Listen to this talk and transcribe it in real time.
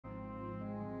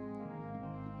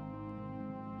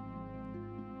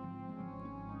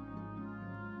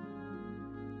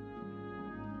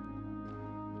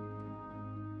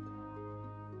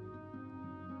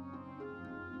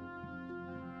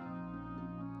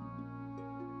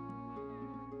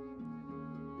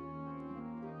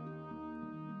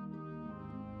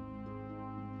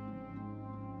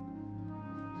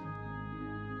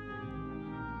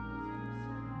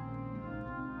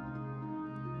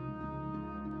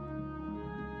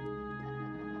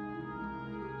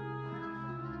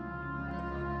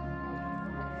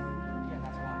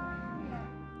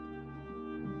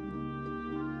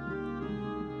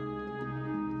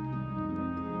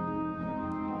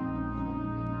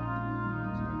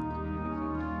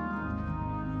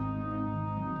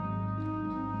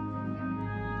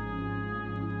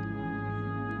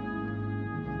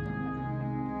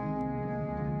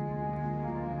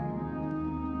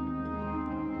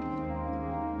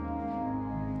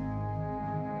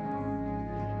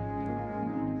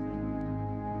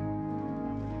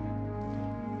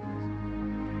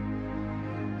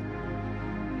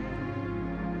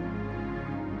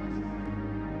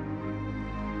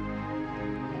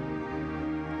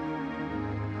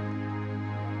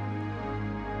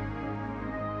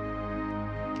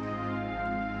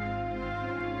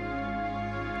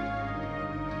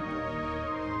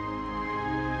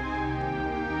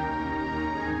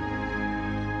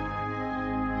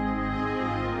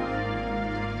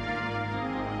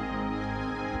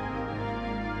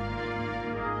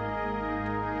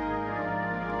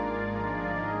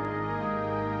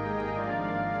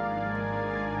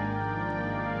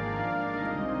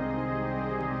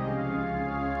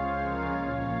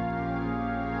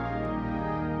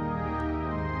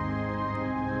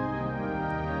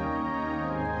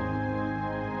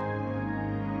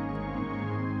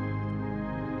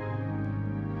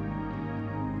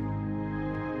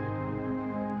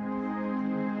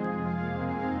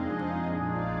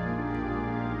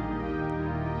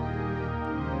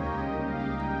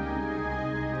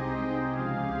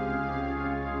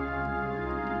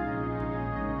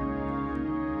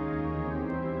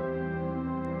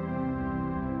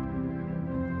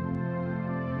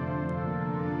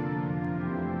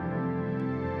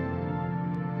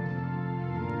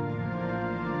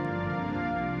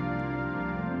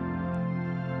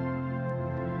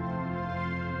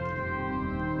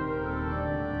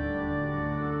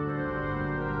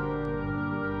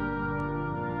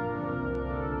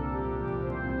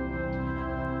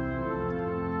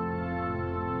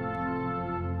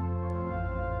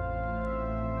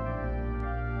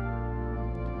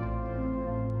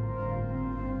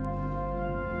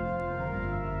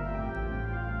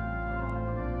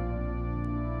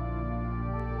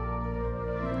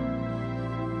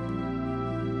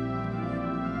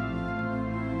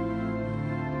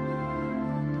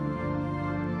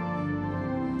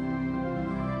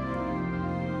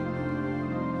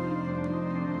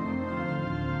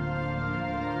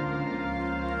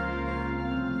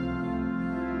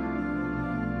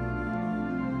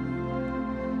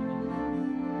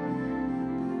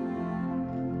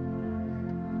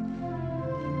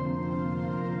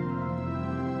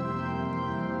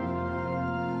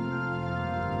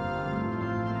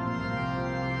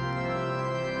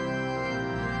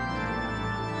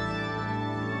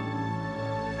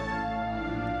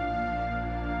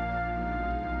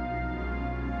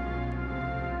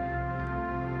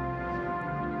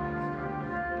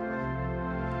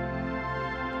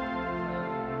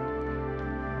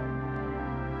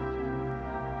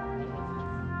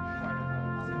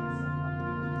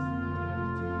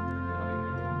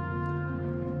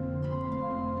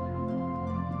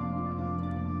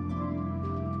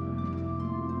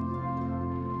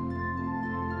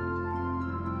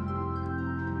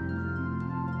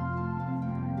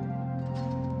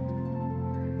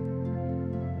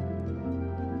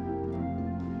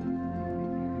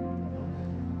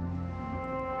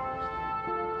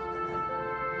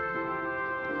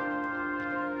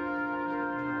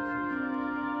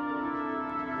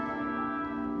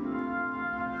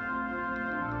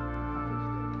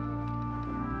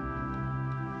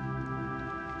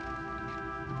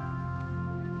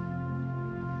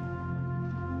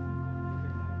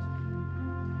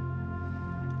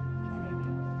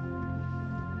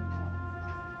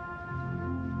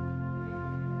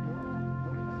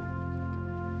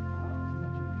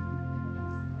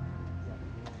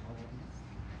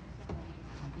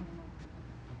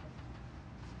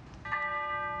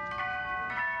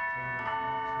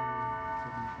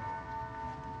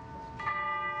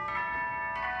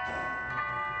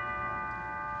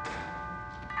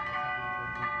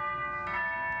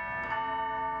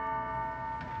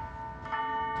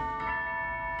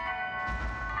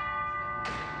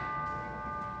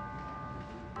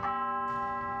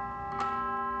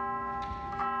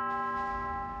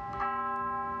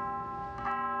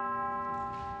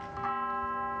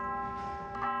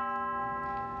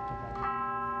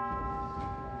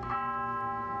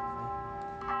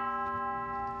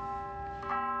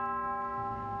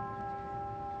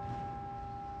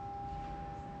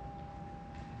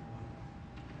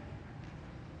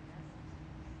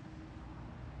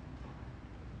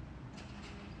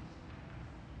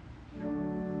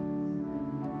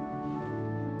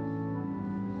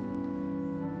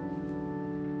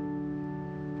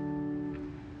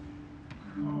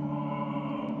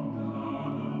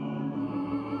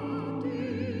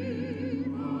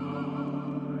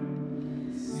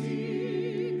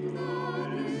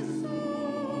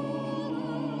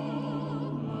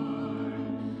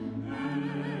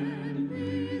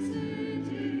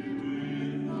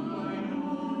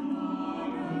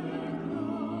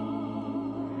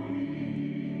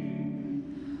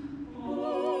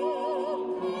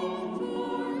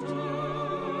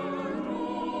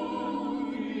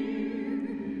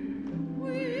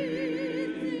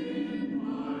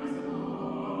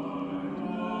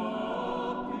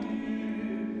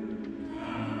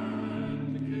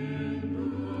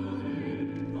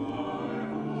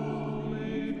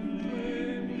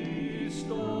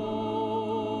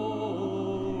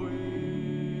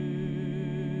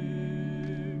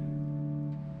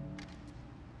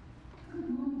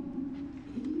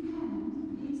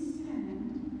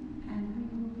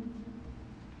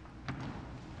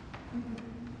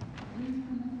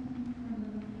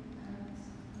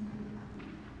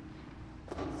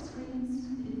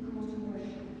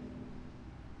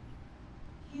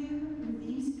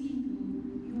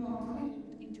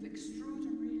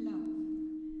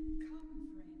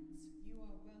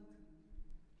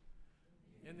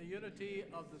the unity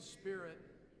of the Spirit,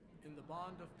 in the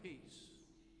bond of peace.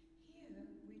 Here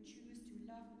we choose to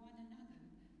love one another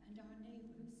and our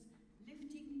neighbors,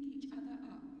 lifting each other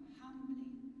up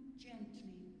humbly,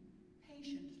 gently,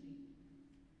 patiently.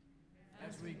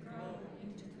 As we grow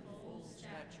into the full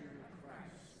stature of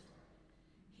Christ.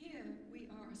 Here we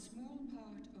are a small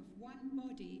part of one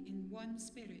body in one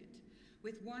spirit,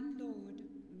 with one Lord,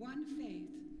 one faith,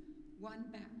 one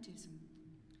baptism.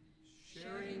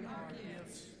 Sharing our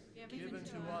gifts given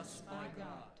to us by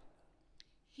God.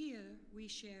 Here we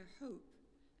share hope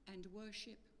and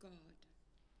worship God.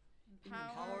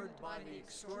 Empowered by the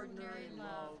extraordinary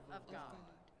love of God.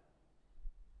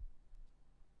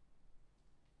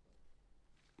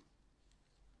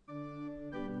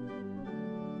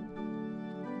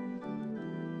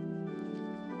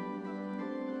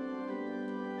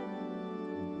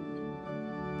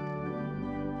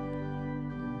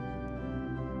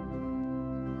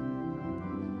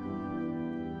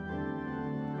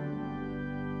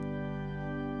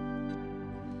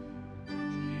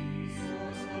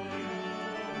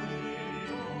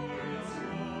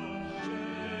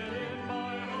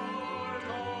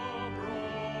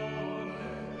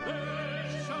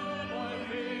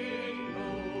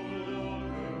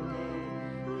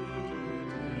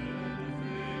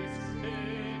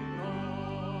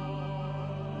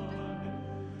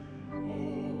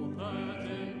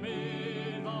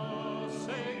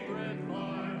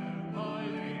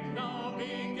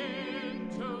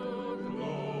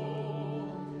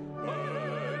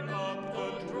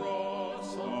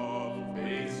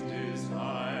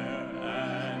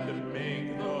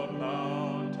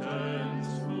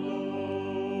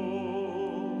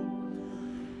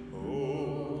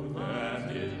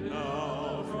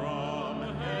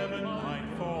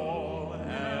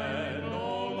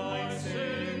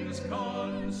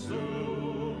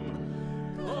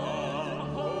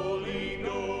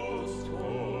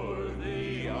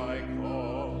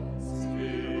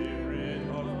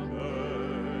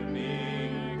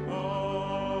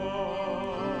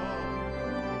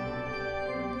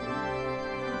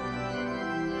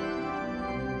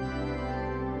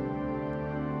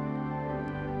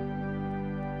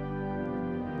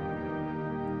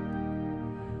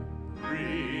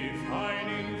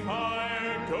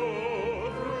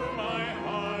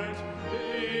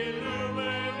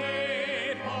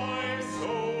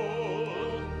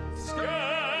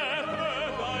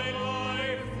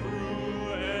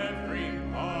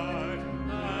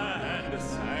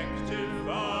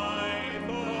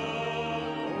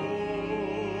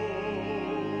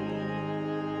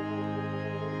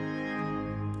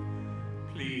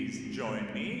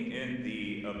 Join me in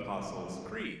the Apostles'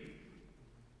 Creed.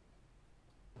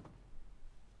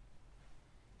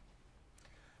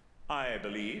 I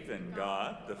believe in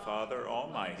God, the Father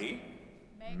Almighty,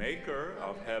 maker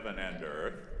of heaven and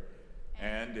earth,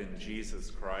 and in Jesus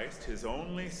Christ, his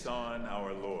only Son,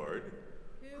 our Lord,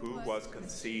 who was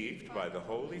conceived by the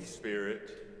Holy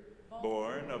Spirit,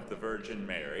 born of the Virgin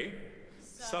Mary,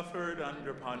 suffered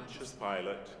under Pontius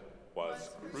Pilate, was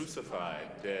crucified,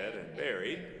 dead, and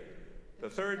buried. The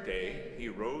third day he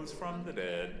rose from the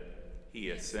dead, he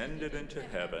ascended into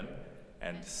heaven,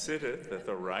 and sitteth at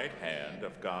the right hand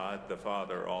of God the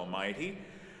Father Almighty.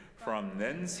 From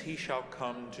thence he shall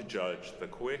come to judge the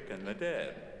quick and the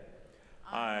dead.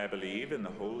 I believe in the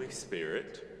Holy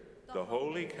Spirit, the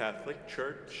Holy Catholic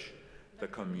Church, the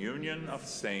communion of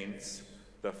saints,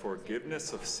 the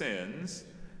forgiveness of sins,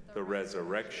 the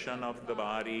resurrection of the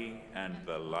body, and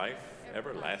the life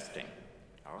everlasting.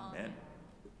 Amen.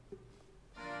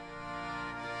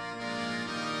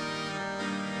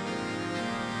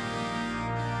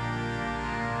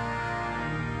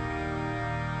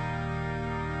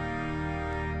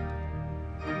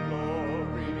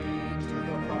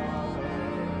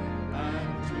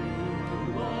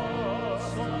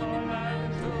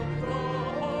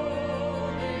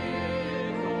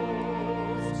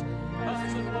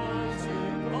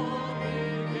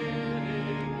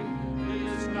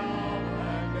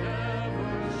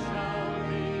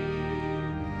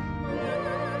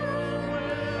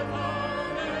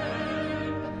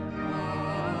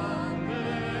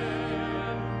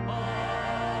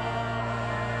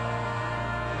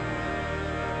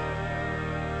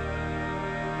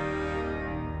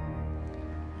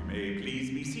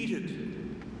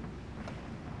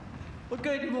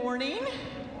 Good morning.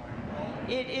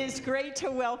 It is great to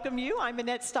welcome you. I'm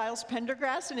Annette Stiles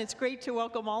Pendergrass, and it's great to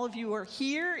welcome all of you who are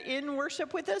here in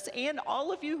worship with us and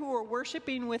all of you who are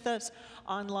worshiping with us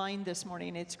online this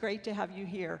morning. It's great to have you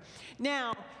here.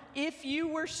 Now, if you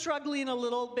were struggling a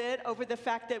little bit over the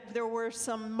fact that there were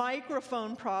some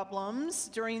microphone problems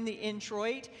during the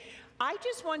introit, I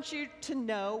just want you to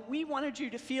know we wanted you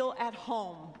to feel at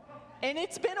home. And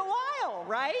it's been a while,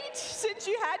 right? Since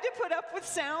you had to put up with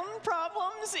sound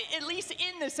problems, at least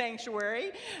in the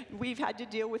sanctuary. We've had to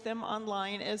deal with them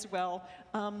online as well.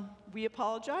 We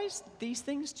apologize. These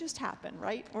things just happen,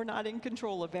 right? We're not in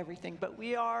control of everything, but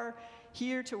we are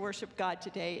here to worship God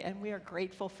today, and we are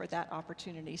grateful for that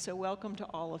opportunity. So welcome to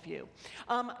all of you.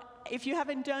 If you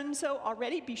haven't done so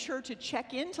already, be sure to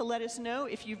check in to let us know.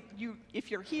 If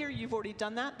you're here, you've already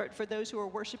done that. But for those who are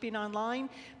worshiping online,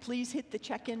 please hit the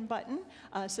check-in button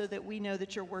so that we know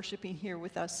that you're worshiping here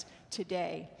with us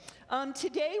today.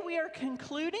 Today we are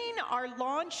concluding our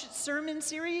launch sermon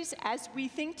series as we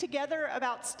think together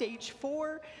about stage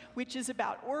 4, which is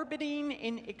about orbiting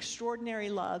in extraordinary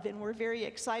love. And we're very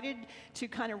excited to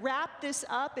kind of wrap this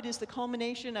up. It is the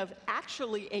culmination of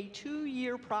actually a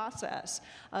 2-year process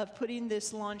of putting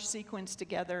this launch sequence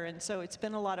together. And so it's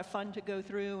been a lot of fun to go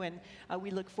through, and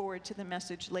we look forward to the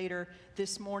message later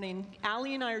this morning.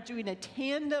 Allie and I are doing a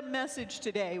tandem message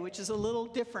today, which is a little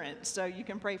different, so you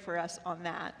can pray for us on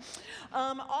that.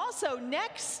 Also,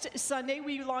 next Sunday,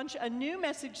 we launch a new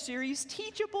message series,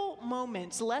 Teachable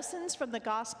Moments, Lessons from the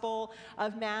Gospel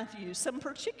of Matthew. Some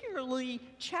particularly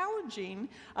challenging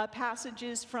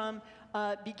passages from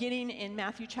beginning in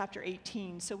Matthew chapter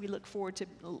 18. So we look forward to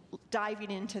diving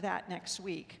into that next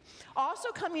week. Also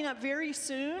coming up very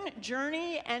soon,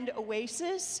 Journey and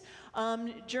Oasis.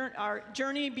 Our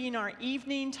Journey being our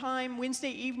evening time,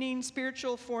 Wednesday evening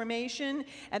spiritual formation,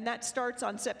 and that starts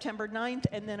on September 9th,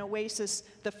 and then Oasis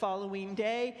the following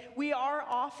day. We are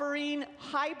offering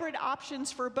hybrid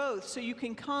options for both, so you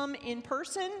can come in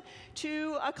person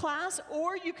to a class,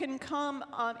 or you can come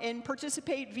and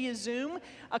participate via Zoom.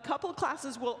 A couple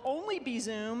classes will only be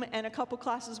Zoom, and a couple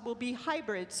classes will be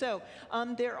hybrid. So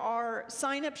there are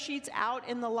sign-up sheets out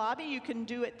in the lobby. You can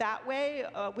do it that way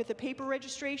with a paper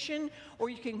registration, or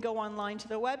you can go online to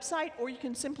the website, or you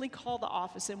can simply call the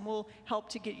office, and we'll help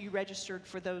to get you registered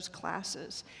for those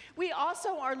classes. We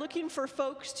also are looking for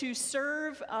folks to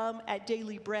serve at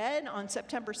Daily Bread on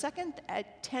September 2nd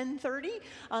at 10:30.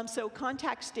 So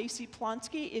contact Stacy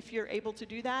Plonsky if you're able to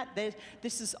do that.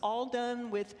 This is all done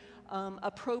with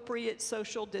appropriate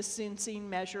social distancing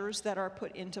measures that are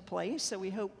put into place. So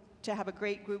we hope to have a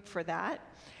great group for that.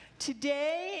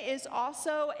 Today is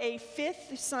also a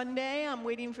 5th Sunday. I'm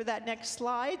waiting for that next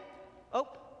slide. Oh,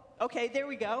 okay, there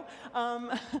we go.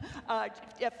 A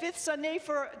 5th Sunday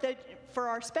for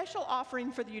our special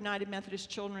offering for the United Methodist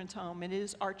Children's Home. It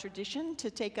is our tradition to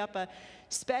take up a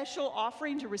special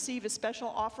offering, to receive a special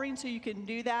offering, so you can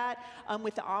do that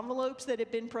with the envelopes that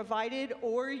have been provided,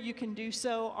 or you can do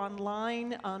so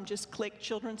online. Just click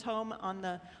Children's Home on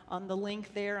the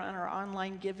link there, on our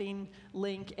online giving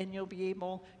link, and you'll be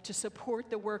able to support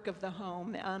the work of the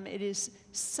home. It is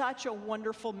such a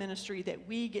wonderful ministry that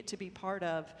we get to be part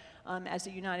of as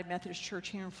a United Methodist Church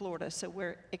here in Florida, so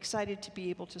we're excited to be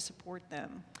able to support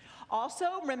them. Also,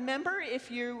 remember, if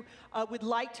you would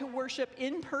like to worship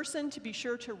in person, to be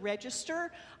sure to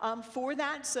register for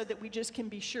that, so that we just can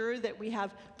be sure that we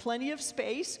have plenty of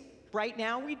space. Right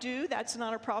now we do, that's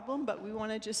not a problem, but we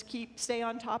want to just stay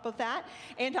on top of that.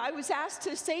 And I was asked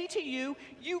to say to you,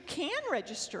 you can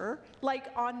register like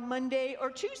on Monday or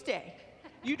Tuesday.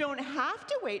 You don't have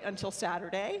to wait until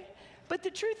Saturday, but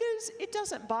the truth is, it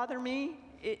doesn't bother me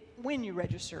when you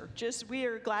register. Just, we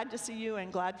are glad to see you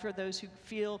and glad for those who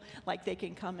feel like they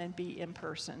can come and be in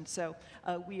person. So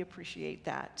we appreciate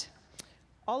that.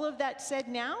 All of that said,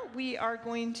 now we are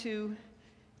going to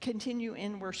continue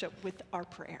in worship with our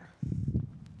prayer.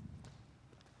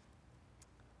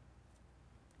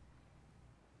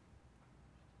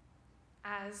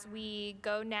 As we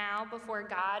go now before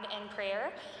God in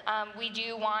prayer, we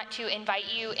do want to invite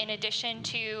you, in addition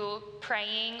to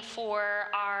praying for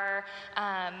our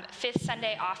 5th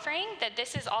Sunday offering, that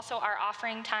this is also our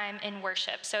offering time in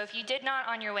worship. So if you did not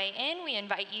on your way in, we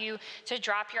invite you to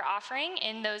drop your offering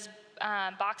in those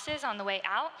boxes on the way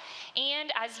out.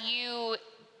 And as you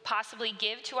possibly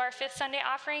give to our Fifth Sunday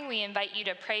offering, we invite you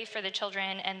to pray for the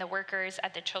children and the workers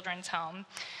at the children's home.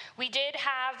 We did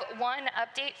have one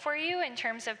update for you in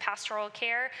terms of pastoral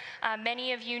care.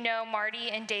 Many of you know Marty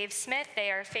and Dave Smith.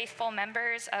 They are faithful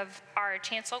members of our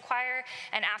chancel choir,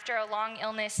 and after a long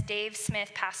illness, Dave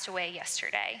Smith passed away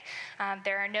yesterday.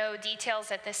 There are no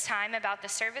details at this time about the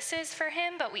services for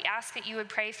him, but we ask that you would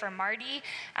pray for Marty.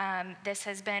 This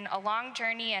has been a long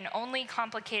journey and only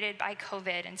complicated by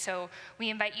COVID, and so we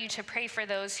invite you to pray for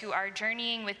those who are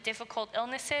journeying with difficult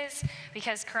illnesses,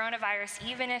 because coronavirus,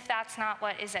 even if that's not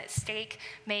what is at stake,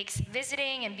 makes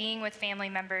visiting and being with family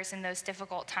members in those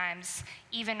difficult times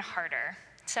even harder.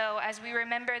 So as we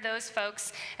remember those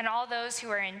folks and all those who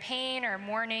are in pain or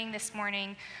mourning this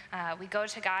morning, we go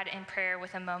to God in prayer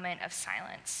with a moment of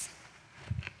silence.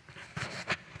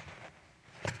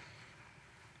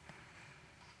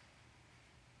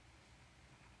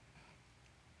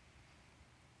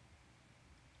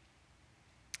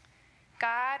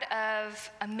 God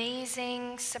of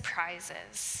amazing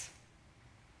surprises,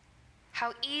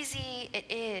 how easy it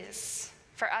is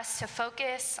for us to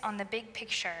focus on the big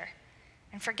picture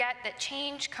and forget that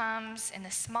change comes in the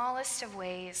smallest of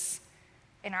ways,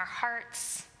 in our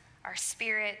hearts, our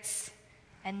spirits,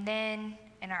 and then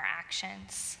in our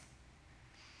actions.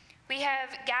 We have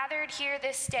gathered here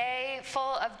this day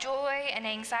full of joy and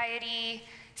anxiety,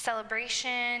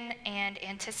 celebration and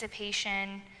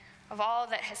anticipation of all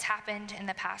that has happened in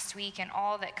the past week and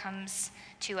all that comes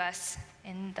to us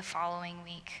in the following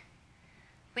week.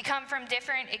 We come from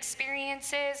different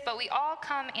experiences, but we all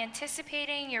come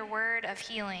anticipating your word of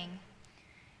healing,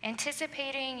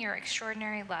 anticipating your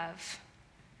extraordinary love.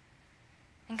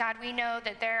 And God, we know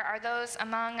that there are those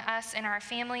among us in our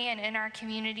family and in our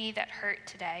community that hurt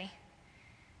today.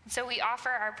 And so we offer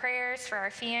our prayers for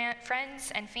our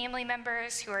friends and family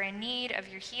members who are in need of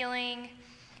your healing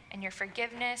and your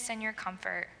forgiveness and your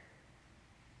comfort.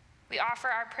 We offer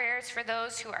our prayers for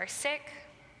those who are sick.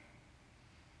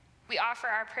 We offer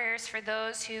our prayers for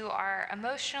those who are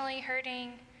emotionally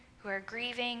hurting, who are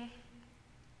grieving.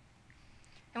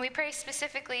 And we pray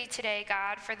specifically today,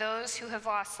 God, for those who have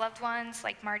lost loved ones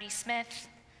like Marty Smith,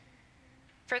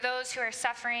 for those who are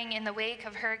suffering in the wake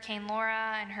of Hurricane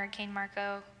Laura and Hurricane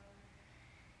Marco,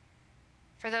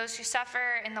 for those who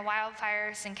suffer in the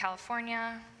wildfires in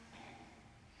California,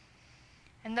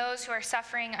 and those who are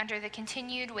suffering under the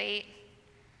continued weight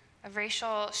of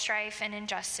racial strife and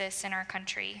injustice in our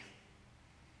country.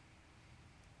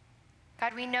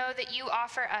 God, we know that you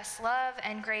offer us love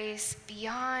and grace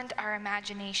beyond our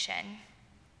imagination.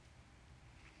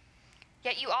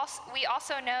 Yet we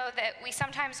also know that we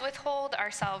sometimes withhold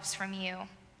ourselves from you.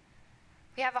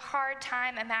 We have a hard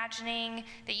time imagining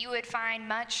that you would find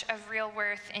much of real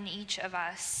worth in each of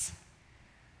us.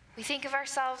 We think of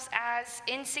ourselves as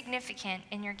insignificant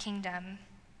in your kingdom.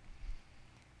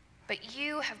 But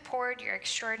you have poured your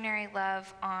extraordinary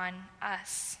love on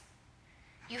us.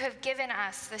 You have given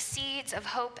us the seeds of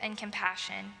hope and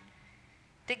compassion,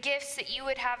 the gifts that you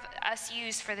would have us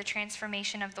use for the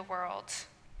transformation of the world.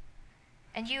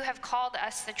 And you have called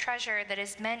us the treasure that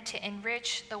is meant to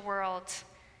enrich the world.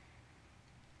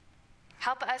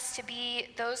 Help us to be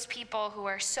those people who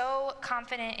are so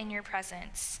confident in your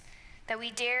presence that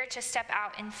we dare to step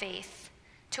out in faith,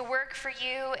 to work for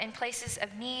you in places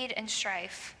of need and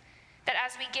strife, that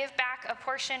as we give back a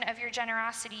portion of your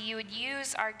generosity, you would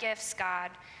use our gifts,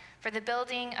 God, for the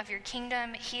building of your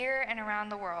kingdom here and around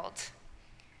the world,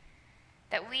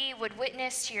 that we would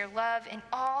witness to your love in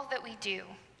all that we do,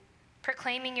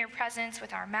 proclaiming your presence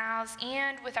with our mouths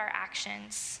and with our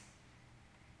actions.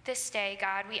 This day,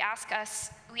 God, we ask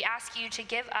you to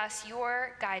give us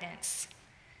your guidance,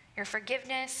 your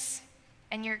forgiveness,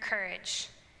 and your courage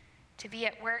to be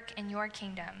at work in your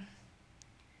kingdom.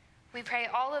 We pray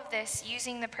all of this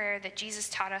using the prayer that Jesus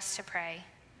taught us to pray.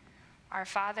 Our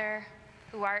Father,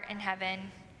 who art in heaven,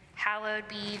 hallowed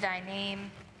be thy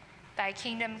name. Thy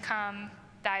kingdom come,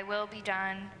 thy will be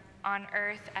done, on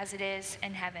earth as it is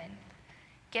in heaven.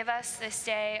 Give us this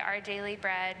day our daily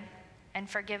bread, and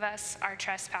forgive us our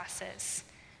trespasses,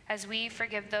 as we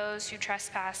forgive those who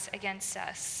trespass against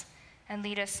us. And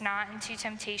lead us not into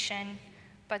temptation,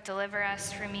 but deliver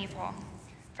us from evil.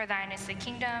 For thine is the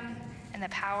kingdom, and the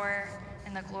power,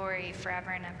 and the glory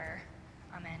forever and ever.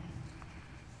 Amen.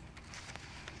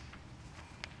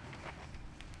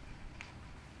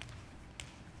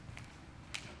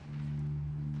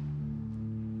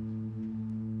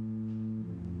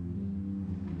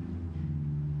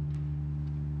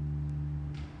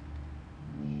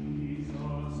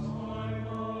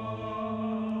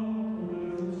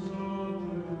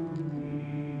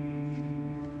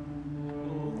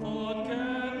 What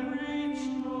can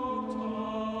reach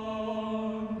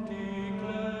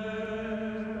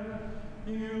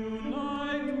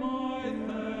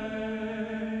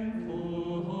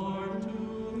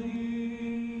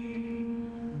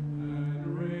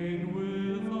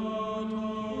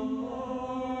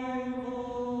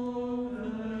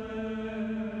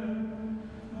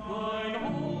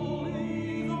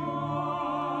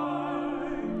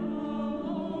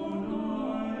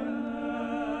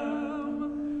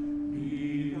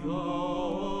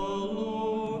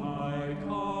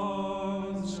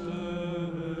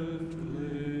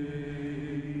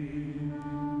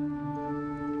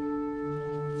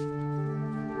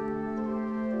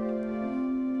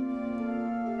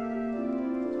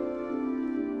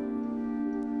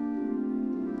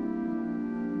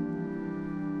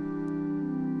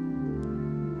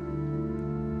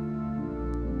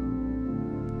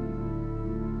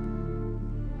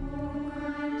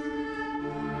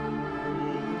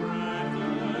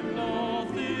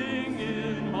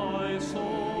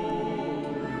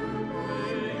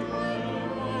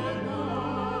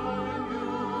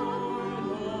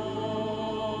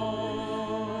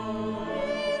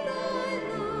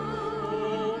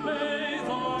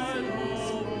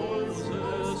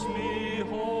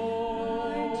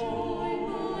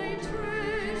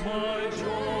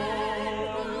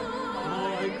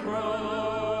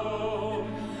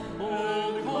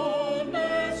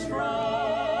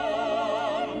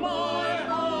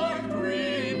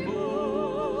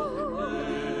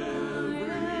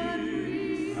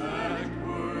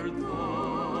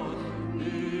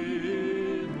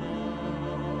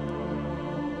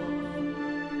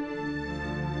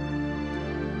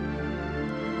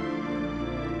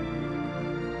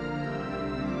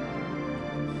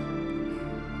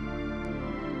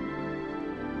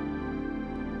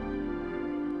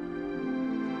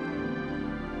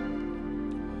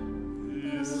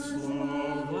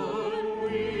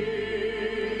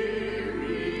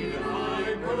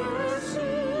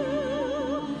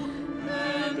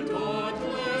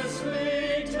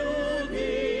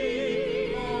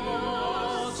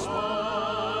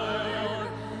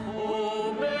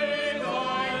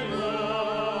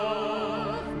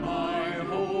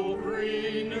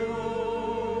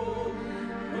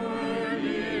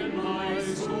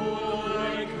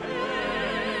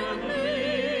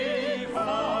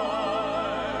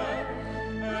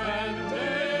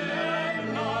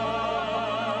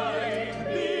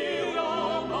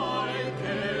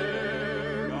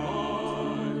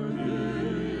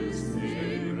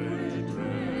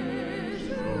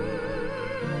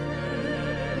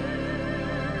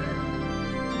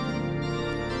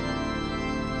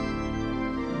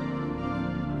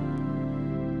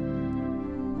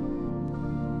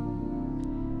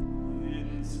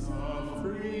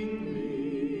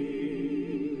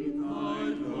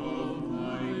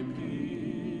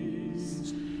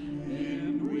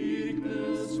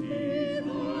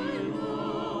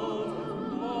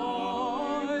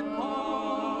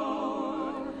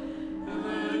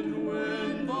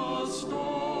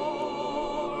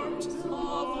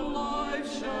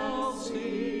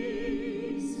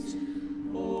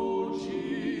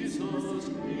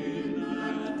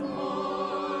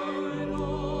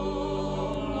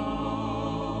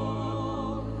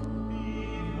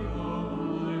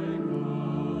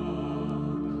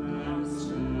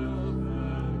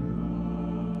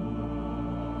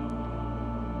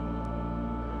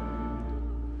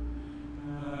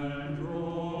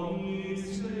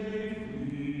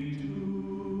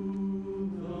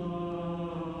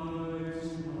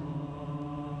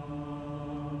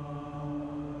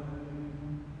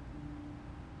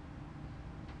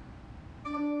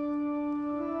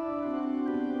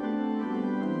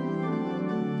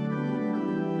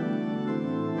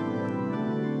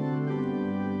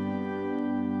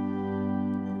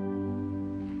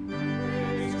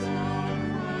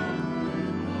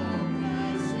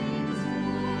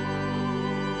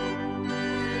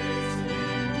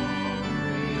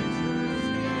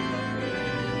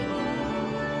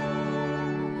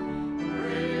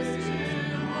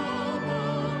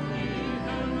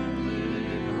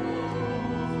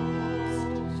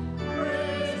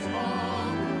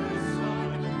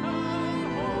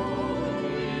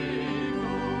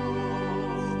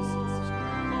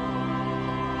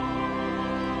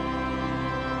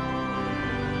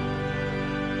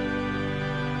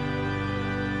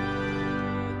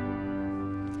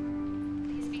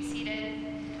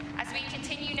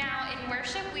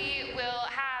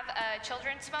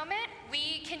children's moment.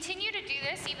 We continue to do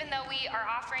this even though we are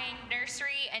offering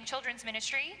nursery and children's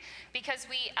ministry, because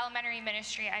elementary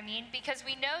ministry, because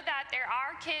we know that there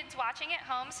are kids watching at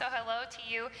home, so hello to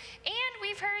you. And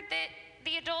we've heard that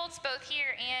the adults, both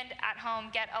here and at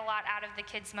home, get a lot out of the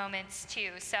kids' moments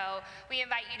too. So we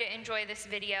invite you to enjoy this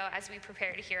video as we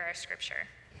prepare to hear our scripture.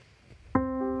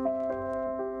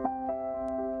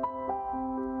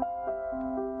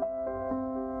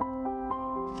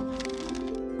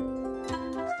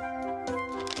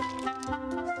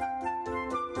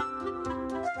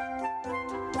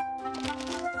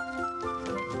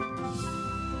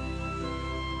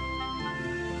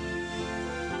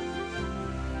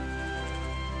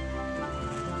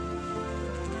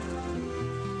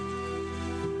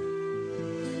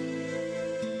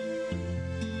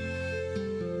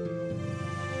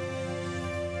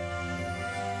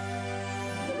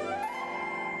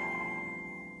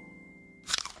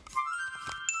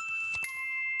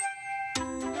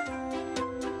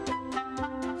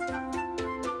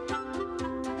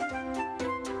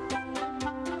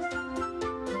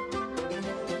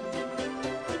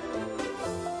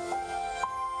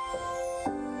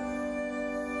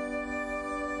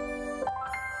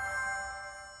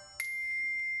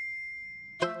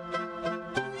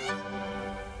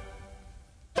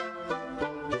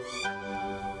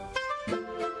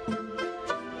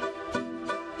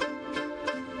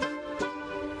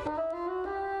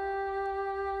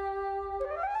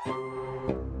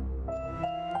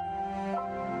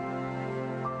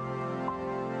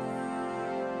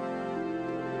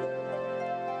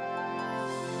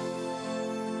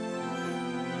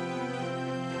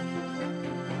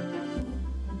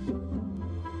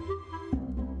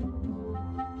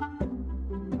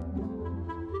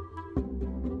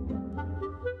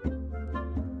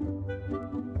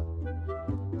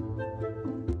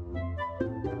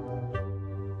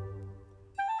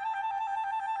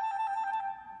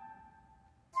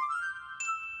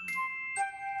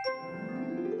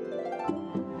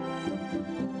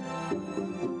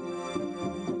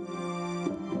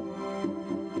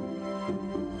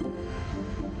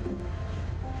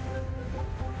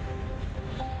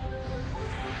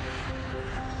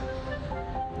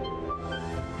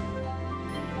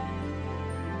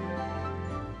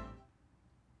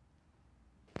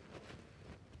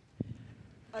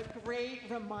 A great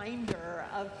reminder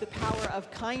of the power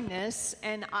of kindness,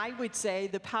 and I would say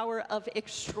the power of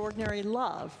extraordinary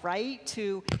love, right?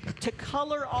 To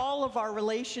color all of our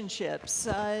relationships.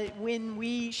 When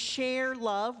we share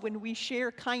love, when we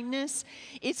share kindness,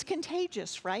 it's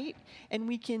contagious, right? And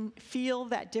we can feel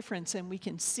that difference, and we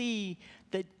can see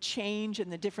the change and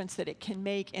the difference that it can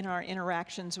make in our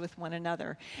interactions with one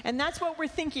another. And that's what we're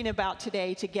thinking about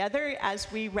today together as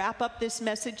we wrap up this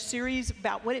message series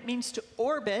about what it means to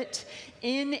orbit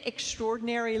in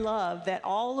extraordinary love, that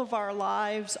all of our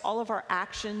lives, all of our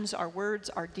actions, our words,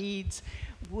 our deeds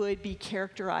would be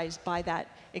characterized by that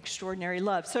extraordinary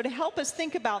love. So to help us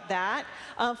think about that,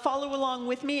 follow along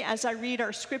with me as I read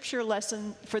our scripture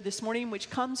lesson for this morning, which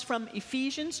comes from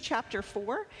Ephesians chapter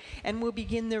 4, and we'll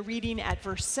begin the reading at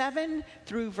verse 7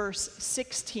 through verse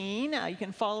 16. You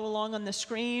can follow along on the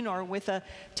screen or with a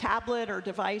tablet or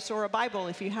device or a Bible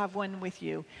if you have one with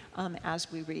you as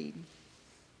we read.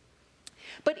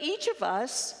 But each of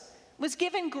us was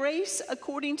given grace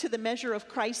according to the measure of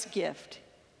Christ's gift.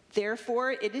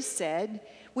 Therefore, it is said,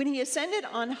 when he ascended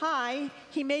on high,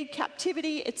 he made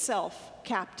captivity itself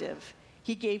captive.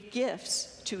 He gave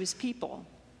gifts to his people.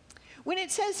 When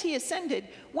it says he ascended,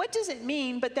 what does it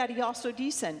mean but that he also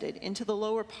descended into the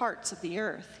lower parts of the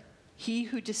earth? He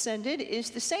who descended is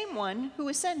the same one who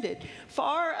ascended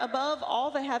far above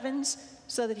all the heavens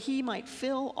so that he might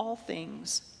fill all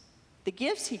things. The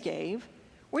gifts he gave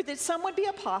were that some would be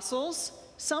apostles,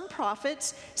 some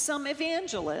prophets, some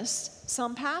evangelists,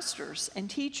 some pastors and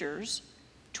teachers,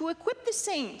 to equip the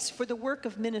saints for the work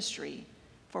of ministry,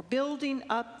 for building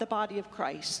up the body of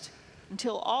Christ,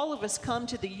 until all of us come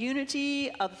to the unity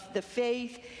of the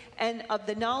faith and of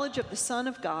the knowledge of the Son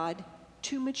of God,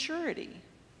 to maturity,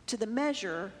 to the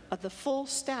measure of the full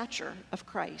stature of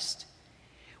Christ.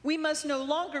 We must no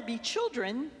longer be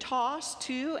children, tossed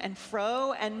to and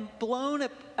fro and blown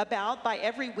about by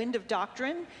every wind of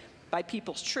doctrine, by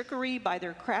people's trickery, by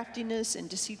their craftiness and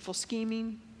deceitful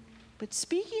scheming. But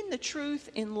speaking the truth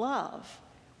in love,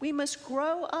 we must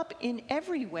grow up in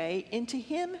every way into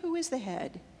him who is the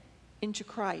head, into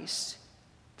Christ,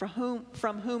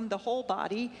 from whom the whole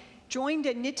body, joined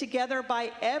and knit together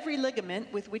by every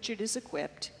ligament with which it is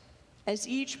equipped, as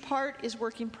each part is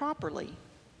working properly,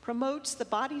 promotes the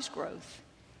body's growth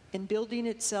in building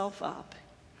itself up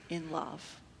in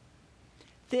love.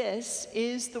 This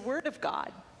is the word of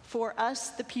God for us,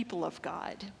 the people of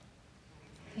God.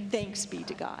 Thanks be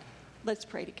to God. Let's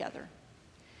pray together.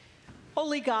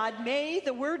 Holy God, may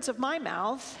the words of my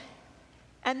mouth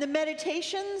and the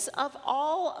meditations of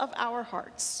all of our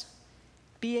hearts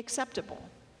be acceptable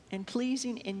and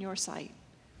pleasing in your sight,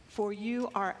 for you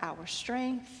are our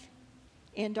strength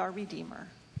and our Redeemer.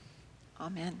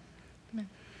 Amen. Amen.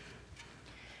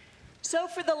 So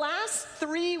for the last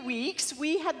 3 weeks,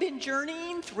 we have been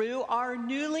journeying through our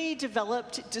newly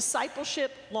developed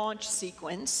discipleship launch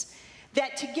sequence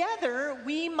that together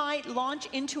we might launch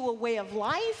into a way of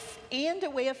life and a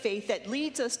way of faith that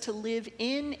leads us to live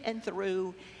in and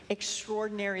through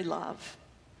extraordinary love.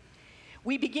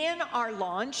 We began our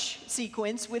launch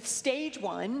sequence with stage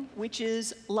 1, which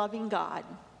is loving God.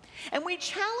 And we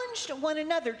challenged one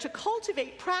another to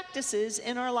cultivate practices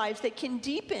in our lives that can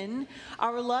deepen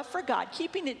our love for God,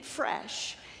 keeping it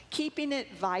fresh, keeping it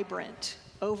vibrant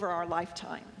over our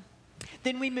lifetime.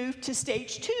 Then we moved to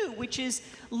stage 2, which is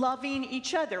loving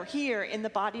each other here in the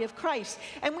body of Christ.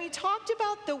 And we talked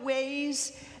about the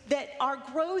ways that our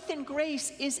growth in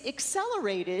grace is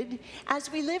accelerated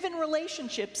as we live in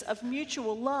relationships of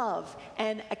mutual love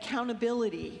and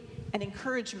accountability and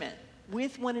encouragement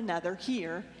with one another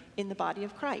here in the body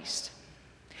of Christ.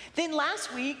 Then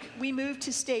last week, we moved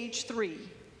to stage 3,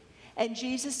 and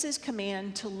Jesus'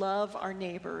 command to love our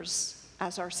neighbors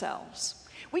as ourselves.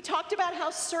 We talked about how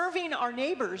serving our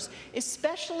neighbors,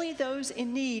 especially those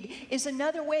in need, is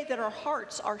another way that our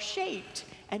hearts are shaped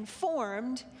and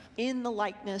formed in the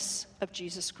likeness of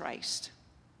Jesus Christ.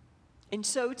 And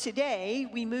so today,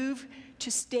 we move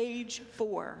to stage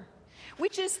 4,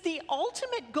 which is the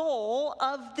ultimate goal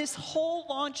of this whole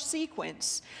launch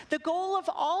sequence. The goal of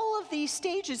all of these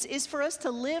stages is for us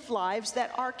to live lives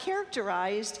that are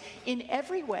characterized in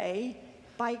every way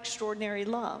by extraordinary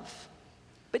love.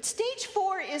 But stage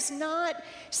 4 is not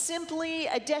simply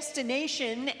a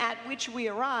destination at which we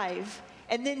arrive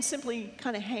and then simply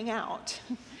kind of hang out.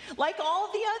 Like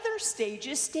all the other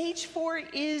stages, stage 4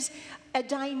 is a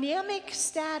dynamic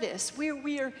status where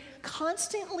we are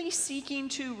constantly seeking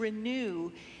to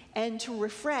renew and to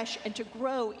refresh and to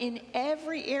grow in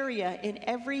every area, in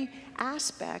every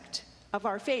aspect of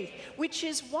our faith, which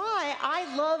is why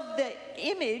I love the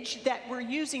image that we're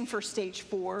using for stage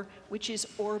 4, which is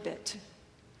orbit.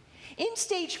 In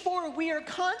stage 4, we are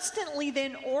constantly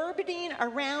then orbiting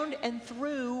around and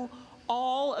through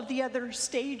all of the other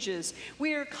stages.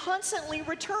 We are constantly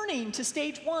returning to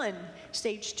stage 1,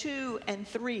 stage 2, and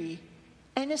 3,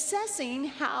 and assessing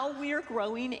how we are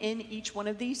growing in each one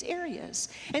of these areas.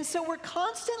 And so we're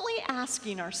constantly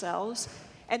asking ourselves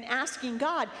and asking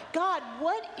God, God,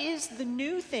 what is the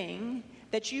new thing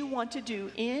that you want to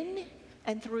do in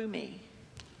and through me?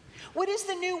 What is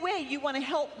the new way you want to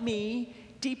help me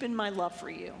deepen my love for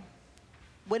you?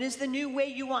 What is the new way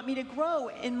you want me to grow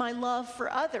in my love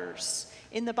for others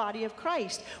in the body of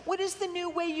Christ? What is the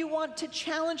new way you want to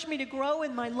challenge me to grow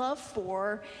in my love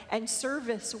for and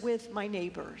service with my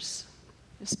neighbors,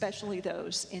 especially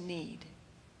those in need?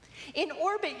 In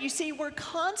orbit, you see, we're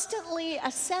constantly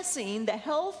assessing the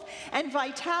health and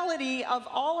vitality of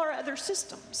all our other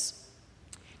systems.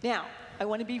 Now, I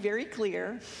want to be very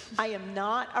clear, I am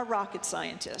not a rocket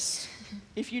scientist.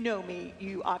 If you know me,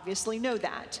 you obviously know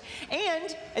that.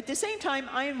 And at the same time,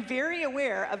 I am very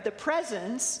aware of the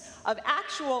presence of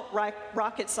actual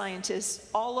rocket scientists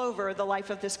all over the life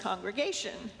of this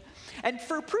congregation. And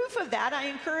for proof of that, I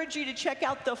encourage you to check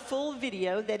out the full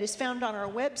video that is found on our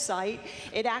website.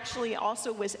 It actually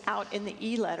also was out in the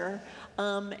e-letter,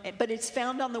 but it's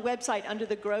found on the website under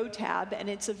the Grow tab, and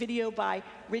it's a video by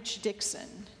Rich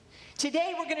Dixon.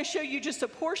 Today, we're going to show you just a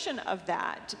portion of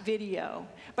that video,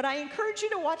 but I encourage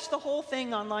you to watch the whole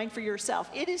thing online for yourself.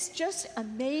 It is just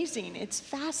amazing. It's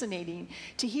fascinating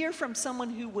to hear from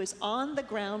someone who was on the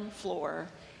ground floor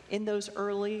in those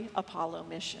early Apollo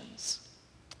missions.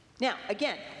 Now,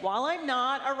 again, while I'm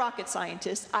not a rocket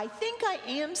scientist, I think I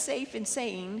am safe in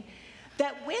saying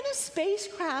that when a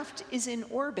spacecraft is in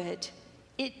orbit,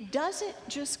 it doesn't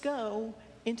just go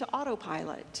into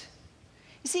autopilot.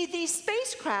 You see, these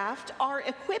spacecraft are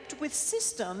equipped with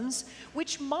systems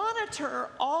which monitor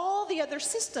all the other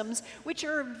systems which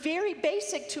are very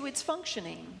basic to its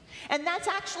functioning. And that's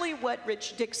actually what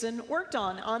Rich Dixon worked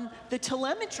on the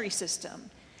telemetry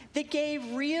system that gave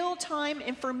real-time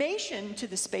information to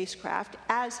the spacecraft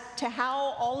as to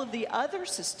how all of the other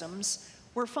systems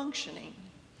were functioning.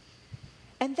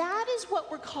 And that is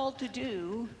what we're called to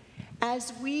do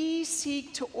as we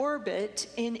seek to orbit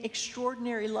in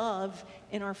extraordinary love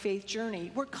in our faith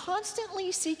journey. We're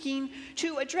constantly seeking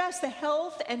to address the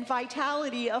health and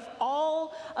vitality of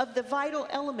all of the vital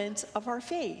elements of our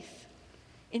faith,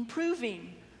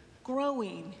 improving,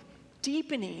 growing,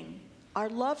 deepening our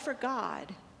love for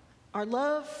God, our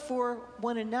love for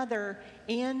one another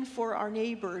and for our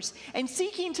neighbors, and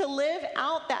seeking to live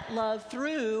out that love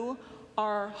through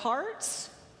our hearts,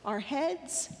 our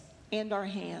heads, and our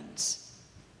hands.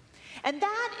 And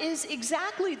that is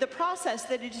exactly the process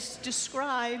that is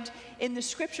described in the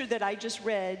scripture that I just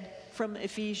read from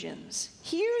Ephesians.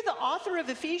 Here, the author of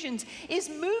Ephesians is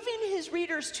moving his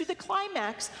readers to the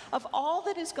climax of all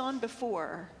that has gone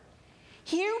before.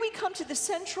 Here we come to the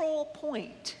central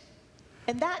point.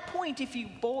 And that point, if you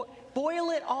boil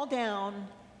it all down,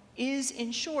 is,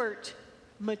 in short,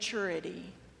 maturity,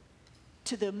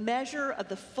 to the measure of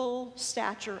the full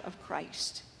stature of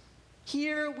Christ.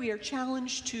 Here we are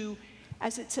challenged to,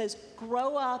 as it says,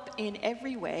 grow up in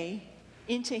every way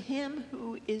into him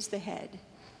who is the head,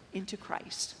 into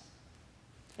Christ.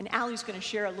 And Allie's going to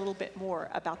share a little bit more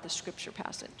about the scripture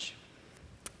passage.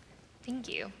 Thank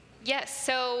you. Yes,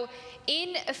 so in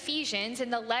Ephesians, in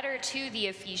the letter to the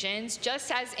Ephesians,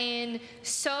 just as in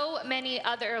so many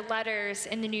other letters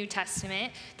in the New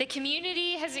Testament, the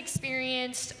community has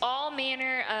experienced all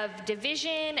manner of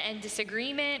division and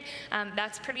disagreement.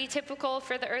 That's pretty typical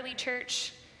for the early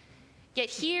church.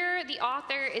 Yet here, the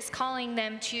author is calling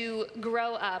them to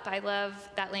grow up. I love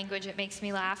that language, it makes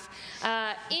me laugh.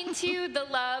 Into the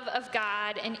love of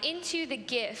God and into the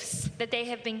gifts that they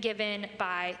have been given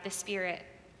by the Spirit.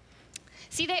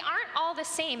 See, they aren't all the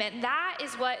same, and that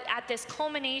is what, at this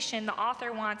culmination, the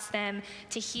author wants them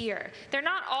to hear. They're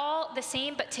not all the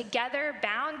same, but together,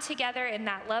 bound together in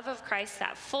that love of Christ,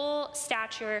 that full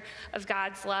stature of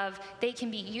God's love, they can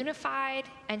be unified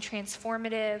and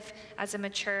transformative as a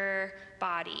mature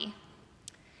body.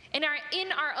 In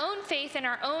our own faith, in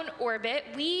our own orbit,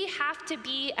 we have to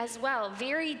be as well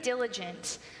very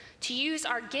diligent to use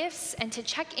our gifts and to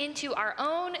check into our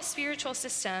own spiritual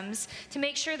systems to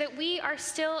make sure that we are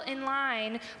still in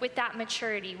line with that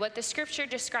maturity, what the scripture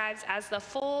describes as the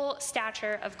full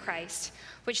stature of Christ,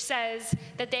 which says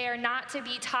that they are not to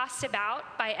be tossed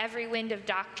about by every wind of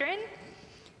doctrine,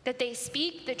 that they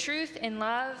speak the truth in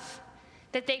love,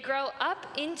 that they grow up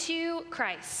into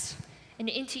Christ and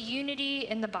into unity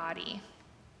in the body.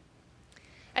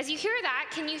 As you hear that,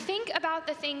 can you think about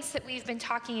the things that we've been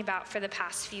talking about for the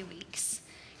past few weeks?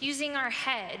 Using our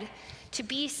head to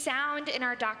be sound in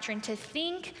our doctrine, to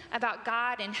think about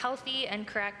God in healthy and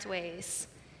correct ways.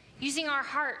 Using our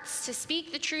hearts to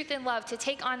speak the truth in love, to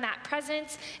take on that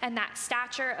presence and that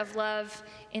stature of love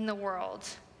in the world.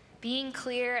 Being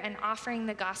clear and offering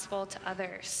the gospel to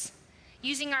others.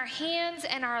 Using our hands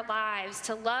and our lives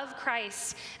to love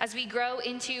Christ as we grow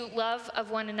into love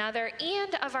of one another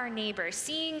and of our neighbor,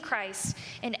 seeing Christ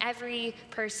in every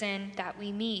person that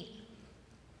we meet.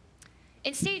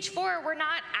 In stage 4, we're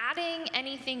not adding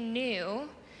anything new,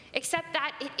 except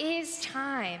that it is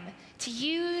time to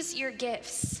use your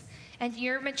gifts and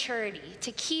your maturity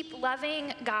to keep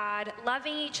loving God,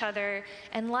 loving each other,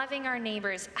 and loving our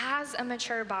neighbors as a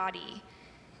mature body,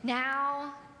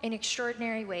 now in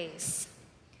extraordinary ways.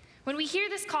 When we hear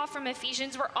this call from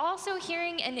Ephesians, we're also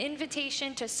hearing an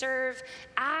invitation to serve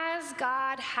as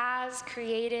God has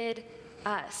created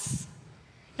us.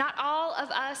 Not all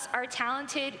of us are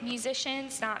talented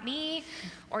musicians, not me,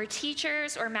 or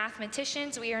teachers or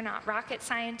mathematicians. We are not rocket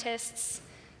scientists,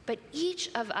 but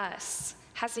each of us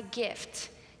has a gift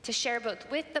to share both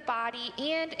with the body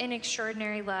and in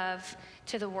extraordinary love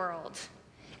to the world.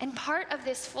 And part of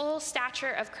this full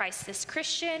stature of Christ, this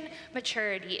Christian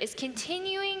maturity, is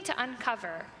continuing to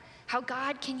uncover how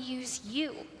God can use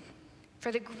you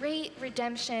for the great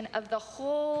redemption of the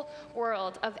whole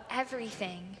world, of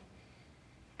everything,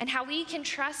 and how we can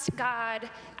trust God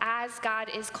as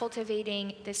God is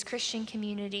cultivating this Christian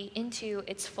community into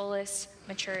its fullest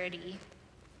maturity.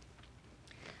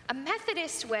 A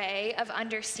Methodist way of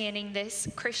understanding this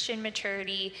Christian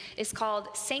maturity is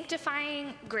called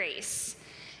sanctifying grace.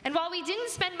 And while we didn't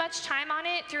spend much time on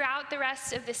it throughout the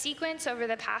rest of the sequence over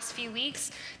the past few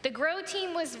weeks, the GROW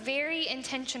team was very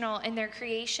intentional in their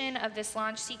creation of this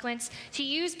launch sequence to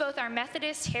use both our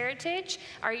Methodist heritage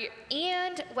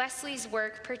and Wesley's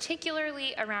work,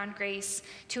 particularly around grace,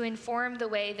 to inform the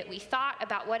way that we thought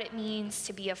about what it means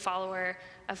to be a follower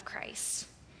of Christ.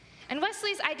 And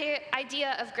Wesley's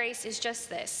idea of grace is just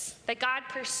this, that God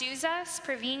pursues us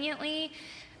preveniently.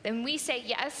 Then we say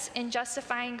yes in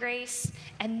justifying grace,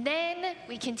 and then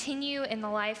we continue in the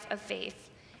life of faith.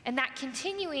 and that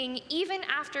continuing even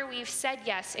after we've said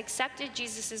yes, accepted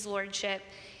Jesus' lordship,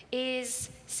 is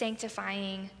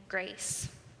sanctifying grace.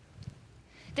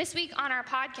 This week on our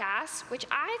podcast, which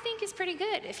I think is pretty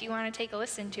good if you want to take a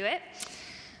listen to it,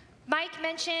 Mike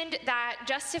mentioned that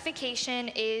justification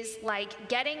is like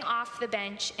getting off the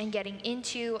bench and getting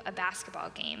into a basketball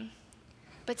game.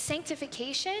 But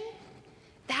sanctification,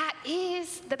 that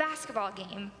is the basketball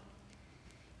game.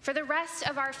 For the rest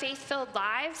of our faith-filled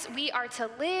lives, we are to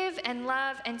live and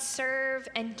love and serve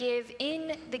and give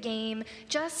in the game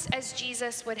just as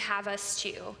Jesus would have us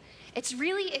to. It's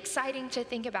really exciting to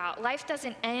think about. Life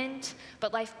doesn't end,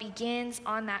 but life begins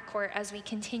on that court as we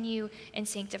continue in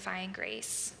sanctifying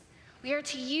grace. We are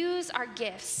to use our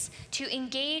gifts to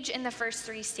engage in the first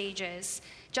 3 stages,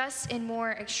 just in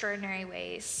more extraordinary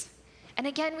ways. And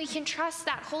again, we can trust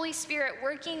that Holy Spirit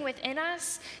working within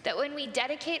us, that when we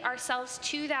dedicate ourselves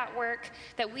to that work,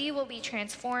 that we will be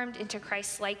transformed into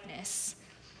Christ's likeness.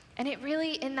 And it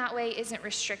really, in that way, isn't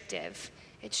restrictive.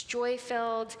 It's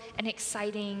joy-filled and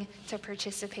exciting to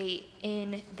participate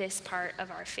in this part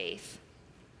of our faith.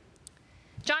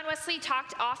 John Wesley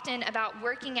talked often about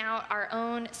working out our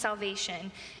own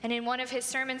salvation. And in one of his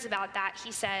sermons about that,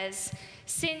 he says,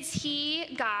 "Since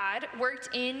he, God, worked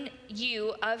in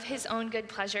you of his own good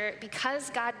pleasure,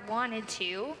 because God wanted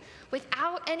to,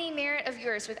 without any merit of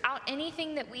yours, without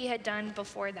anything that we had done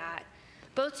before that,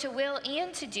 both to will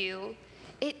and to do,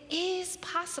 it is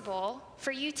possible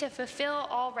for you to fulfill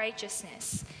all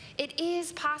righteousness. It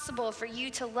is possible for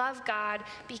you to love God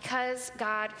because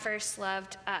God first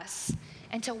loved us,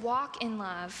 and to walk in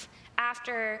love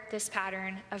after this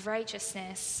pattern of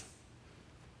righteousness."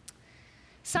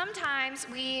 Sometimes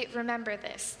we remember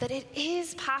this, that it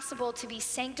is possible to be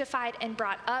sanctified and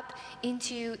brought up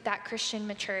into that Christian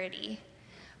maturity.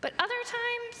 But other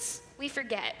times we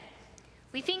forget.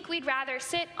 We think we'd rather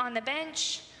sit on the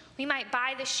bench. We might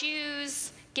buy the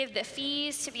shoes, give the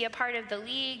fees to be a part of the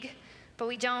league, but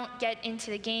we don't get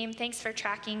into the game. Thanks for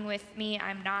tracking with me.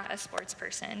 I'm not a sports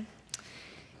person.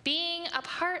 Being a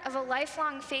part of a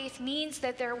lifelong faith means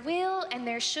that there will and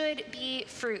there should be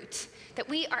fruit, that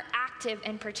we are active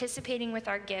and participating with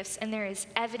our gifts, and there is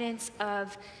evidence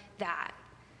of that.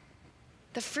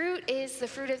 The fruit is the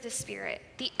fruit of the Spirit,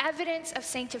 the evidence of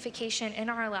sanctification in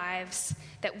our lives,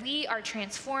 that we are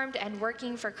transformed and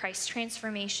working for Christ's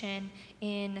transformation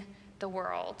in the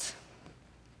world.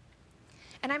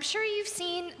 And I'm sure you've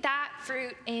seen that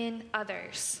fruit in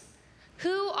others.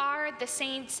 Who are the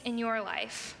saints in your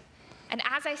life? And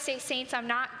as I say saints, I'm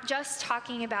not just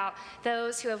talking about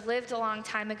those who have lived a long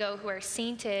time ago who are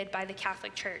sainted by the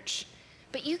Catholic Church.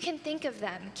 But you can think of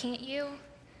them, can't you?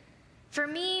 For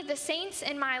me, the saints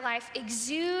in my life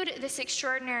exude this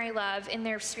extraordinary love in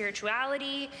their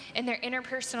spirituality, in their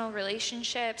interpersonal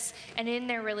relationships, and in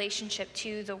their relationship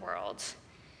to the world.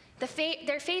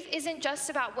 Their faith isn't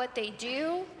just about what they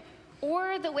do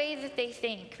or the way that they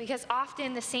think, because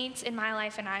often the saints in my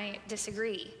life and I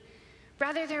disagree.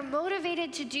 Rather, they're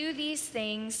motivated to do these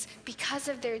things because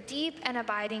of their deep and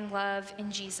abiding love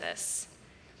in Jesus.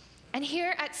 And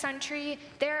here at Suntree,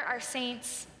 there are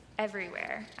saints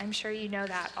everywhere. I'm sure you know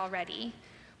that already.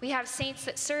 We have saints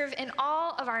that serve in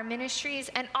all of our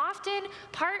ministries, and often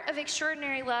part of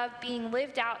extraordinary love being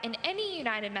lived out in any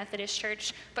United Methodist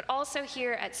Church, but also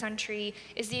here at Suntree,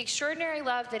 is the extraordinary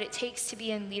love that it takes to be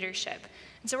in leadership.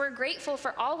 And so we're grateful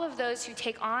for all of those who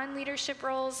take on leadership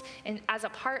roles and as a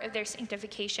part of their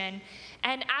sanctification.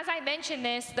 And as I mentioned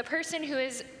this, the person who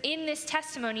is in this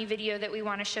testimony video that we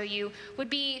want to show you would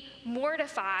be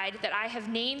mortified that I have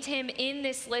named him in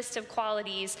this list of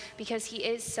qualities because he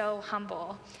is so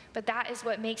humble. But that is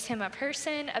what makes him a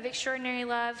person of extraordinary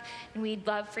love, and we'd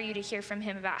love for you to hear from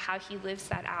him about how he lives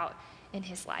that out in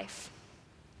his life.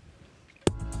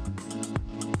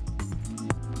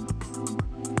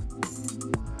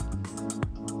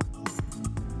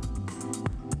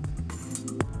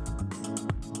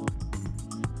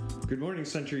 Good morning,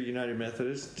 Suntree United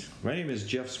Methodist. My name is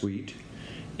Jeff Sweet,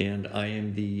 and I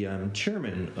am the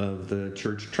chairman of the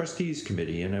Church Trustees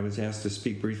Committee, and I was asked to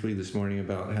speak briefly this morning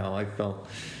about how I felt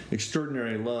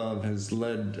extraordinary love has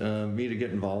led me to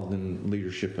get involved in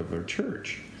leadership of our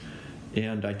church.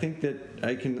 And I think that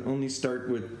I can only start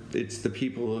with, it's the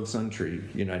people of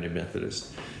Suntree United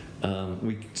Methodist.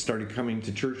 We started coming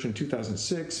to church in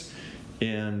 2006,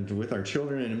 and with our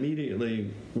children, and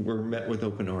immediately were met with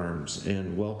open arms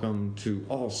and welcome to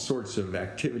all sorts of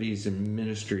activities and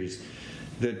ministries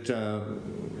that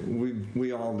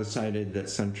we all decided that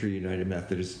Suntree United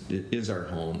Methodist is our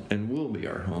home and will be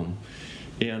our home.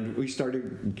 And we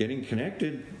started getting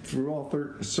connected through all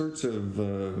sorts of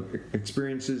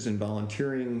experiences and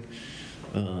volunteering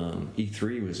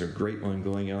E3 was a great one,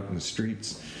 going out in the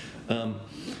streets.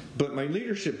 But my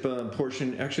leadership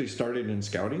portion actually started in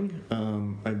scouting.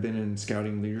 I've been in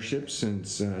scouting leadership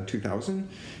since 2000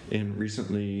 and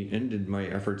recently ended my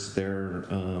efforts there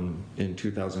in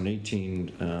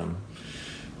 2018.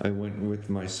 I went with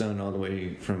my son all the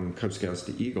way from Cub Scouts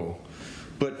to Eagle.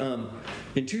 But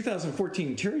in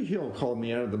 2014, Terry Hill called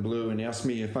me out of the blue and asked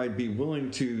me if I'd be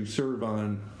willing to serve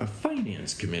on a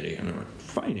finance committee. And I went,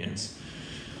 finance?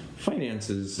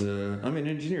 Finances, I'm an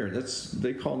engineer.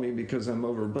 They call me because I'm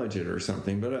over budget or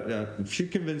something. But she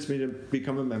convinced me to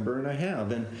become a member, and I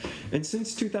have. And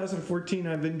since 2014,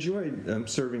 I've enjoyed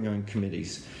serving on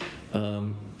committees.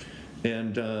 And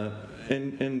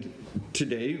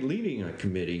today leading a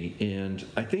committee, and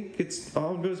I think it's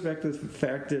all goes back to the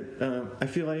fact that I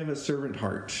feel I have a servant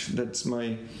heart. That's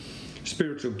my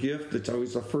spiritual gift. That's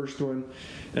always the first one.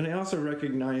 And I also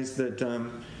recognize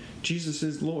that Jesus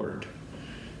is Lord.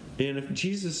 And if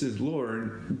Jesus is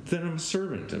Lord, then I'm a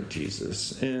servant of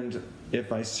Jesus. And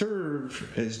if I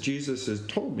serve as Jesus has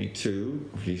told me to,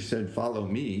 he said, follow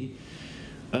me,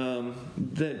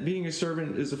 that being a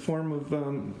servant is a form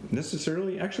of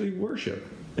necessarily actually worship,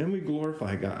 and we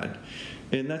glorify God.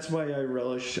 And that's why I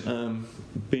relish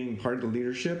being part of the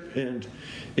leadership. And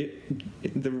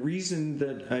the reason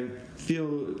that I feel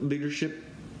leadership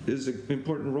is an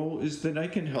important role is that I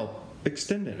can help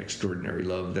extend that extraordinary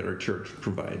love that our church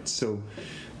provides. So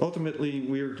ultimately,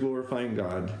 we are glorifying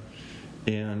God,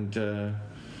 and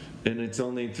it's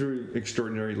only through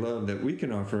extraordinary love that we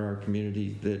can offer our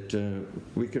community that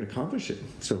we can accomplish it.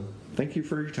 So thank you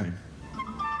for your time.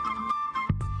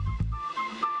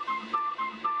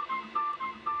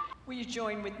 Will you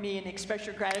join with me and express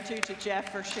your gratitude to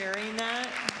Jeff for sharing that?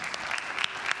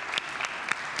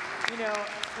 You know,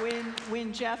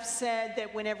 when Jeff said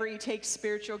that whenever he takes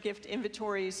spiritual gift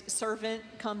inventories, servant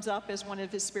comes up as one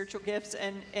of his spiritual gifts,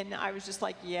 and I was just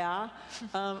like, yeah,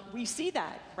 we see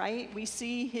that, right? We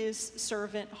see his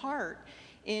servant heart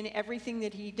in everything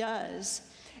that he does.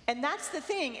 And that's the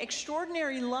thing,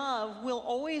 extraordinary love will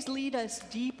always lead us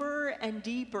deeper and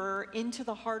deeper into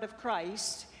the heart of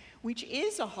Christ, which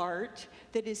is a heart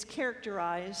that is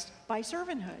characterized by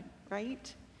servanthood,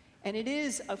 right? And it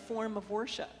is a form of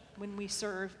worship when we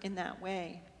serve in that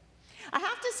way. I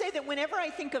have to say that whenever I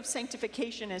think of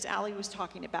sanctification, as Ali was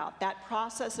talking about, that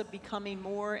process of becoming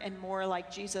more and more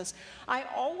like Jesus, I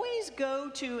always go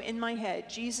to, in my head,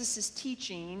 Jesus'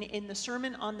 teaching in the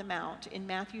Sermon on the Mount in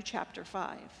Matthew chapter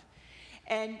 5.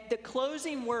 And the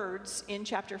closing words in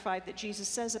chapter 5 that Jesus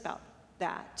says about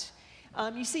that.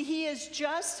 You see, he has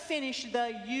just finished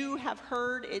the "you have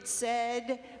heard it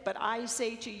said, but I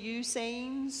say to you"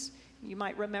 sayings. You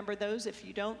might remember those. If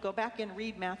you don't, go back and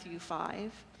read Matthew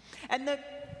 5. And the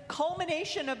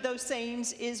culmination of those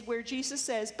sayings is where Jesus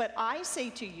says, "But I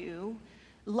say to you,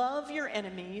 love your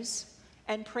enemies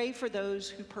and pray for those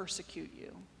who persecute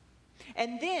you."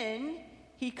 And then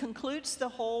he concludes the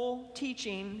whole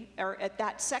teaching, or at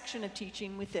that section of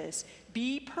teaching, with this: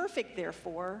 "Be perfect,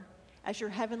 therefore, as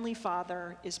your heavenly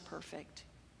Father is perfect."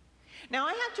 Now,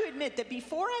 I have to admit that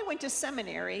before I went to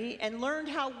seminary and learned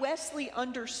how Wesley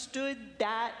understood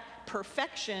that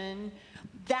perfection,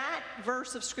 that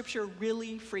verse of Scripture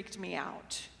really freaked me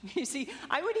out. You see,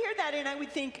 I would hear that and I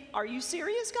would think, are you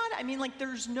serious, God? I mean, like,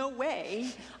 there's no way.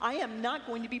 I am not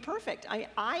going to be perfect.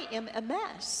 I am a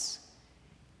mess.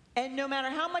 And no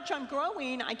matter how much I'm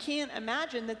growing, I can't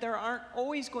imagine that there aren't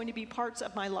always going to be parts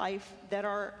of my life that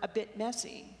are a bit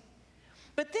messy.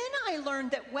 But then I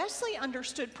learned that Wesley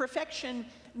understood perfection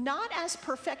not as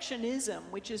perfectionism,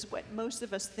 which is what most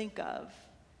of us think of,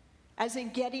 as in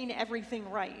getting everything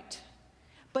right,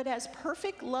 but as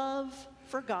perfect love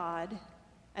for God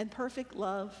and perfect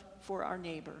love for our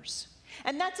neighbors.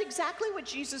 And that's exactly what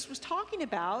Jesus was talking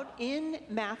about in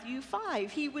Matthew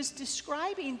 5. He was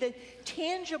describing the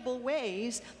tangible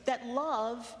ways that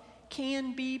love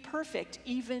can be perfect,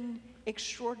 even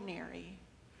extraordinary.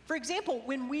 For example,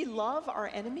 when we love our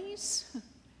enemies,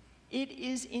 it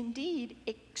is indeed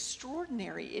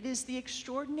extraordinary. It is the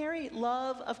extraordinary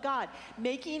love of God,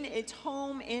 making its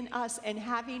home in us and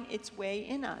having its way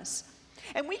in us.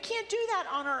 And we can't do that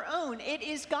on our own. It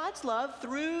is God's love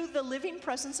through the living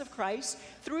presence of Christ,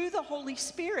 through the Holy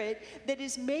Spirit, that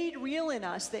is made real in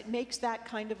us, that makes that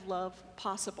kind of love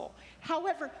possible.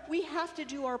 However, we have to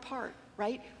do our part.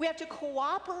 Right? We have to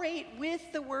cooperate with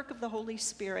the work of the Holy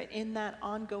Spirit in that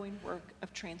ongoing work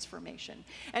of transformation.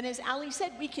 And as Ali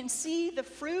said, we can see the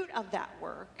fruit of that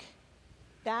work,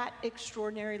 that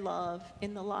extraordinary love,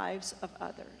 in the lives of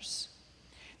others.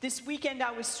 This weekend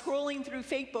I was scrolling through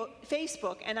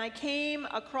Facebook and I came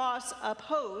across a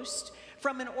post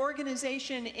from an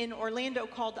organization in Orlando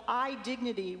called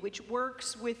iDignity, which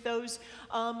works with those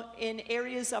in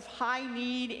areas of high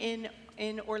need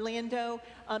in Orlando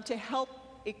to help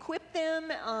equip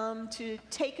them to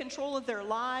take control of their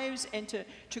lives and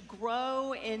to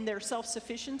grow in their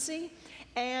self-sufficiency.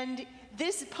 And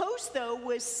this post, though,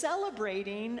 was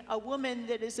celebrating a woman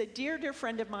that is a dear, dear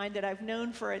friend of mine that I've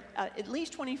known for at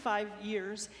least 25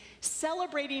 years,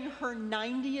 celebrating her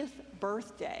 90th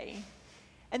birthday.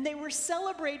 And they were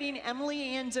celebrating Emily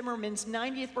Ann Zimmerman's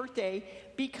 90th birthday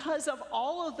because of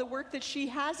all of the work that she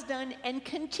has done and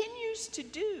continues to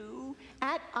do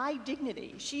at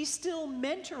iDignity. She's still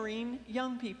mentoring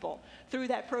young people through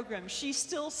that program. She's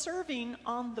still serving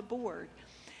on the board.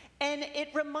 And it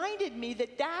reminded me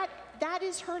that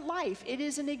is her life. It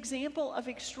is an example of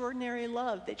extraordinary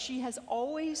love, that she has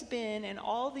always been, in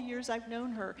all the years I've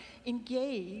known her,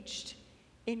 engaged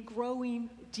in growing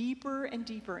deeper and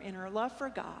deeper in her love for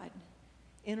God,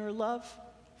 in her love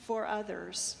for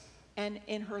others, and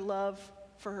in her love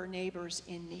for her neighbors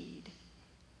in need.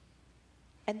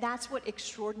 And that's what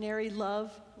extraordinary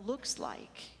love looks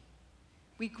like.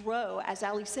 We grow, as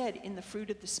Ali said, in the fruit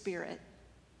of the Spirit.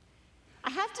 I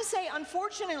have to say,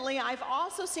 unfortunately, I've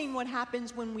also seen what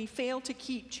happens when we fail to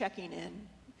keep checking in,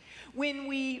 when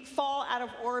we fall out of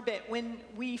orbit, when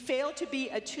we fail to be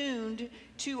attuned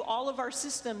to all of our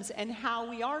systems and how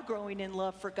we are growing in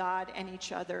love for God and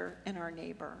each other and our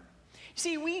neighbor.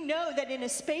 See, we know that in a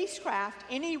spacecraft,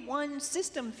 any one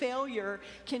system failure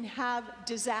can have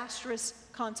disastrous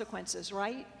consequences,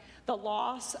 right? The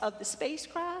loss of the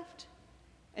spacecraft,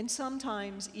 and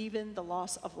sometimes even the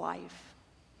loss of life.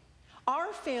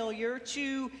 Our failure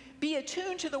to be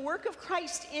attuned to the work of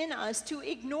Christ in us, to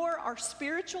ignore our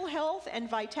spiritual health and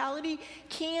vitality,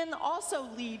 can also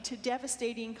lead to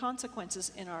devastating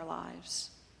consequences in our lives.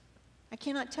 I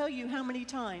cannot tell you how many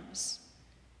times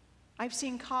I've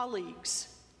seen colleagues,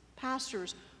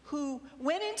 pastors, who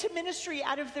went into ministry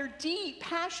out of their deep,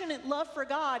 passionate love for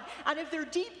God, out of their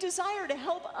deep desire to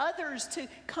help others to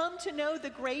come to know the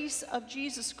grace of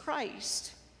Jesus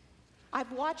Christ.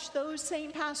 I've watched those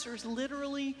same pastors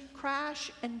literally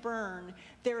crash and burn,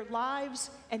 their lives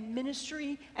and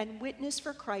ministry and witness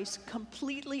for Christ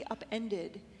completely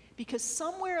upended because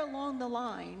somewhere along the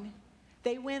line,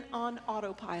 they went on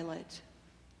autopilot.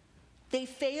 They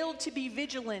failed to be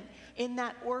vigilant in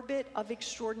that orbit of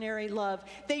extraordinary love.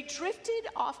 They drifted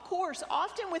off course,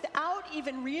 often without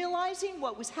even realizing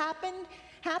what was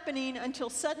happening until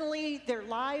suddenly their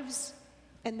lives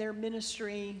and their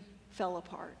ministry fell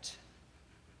apart.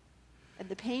 And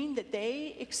the pain that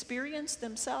they experienced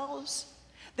themselves,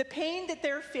 the pain that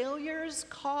their failures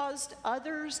caused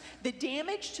others, the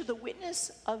damage to the witness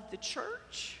of the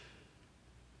church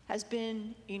has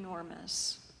been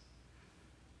enormous.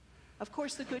 Of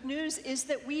course, the good news is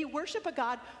that we worship a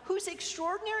God whose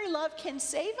extraordinary love can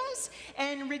save us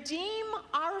and redeem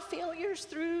our failures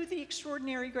through the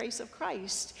extraordinary grace of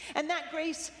Christ. And that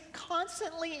grace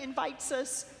constantly invites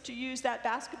us, to use that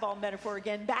basketball metaphor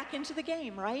again, back into the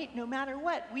game, right? No matter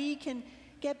what, we can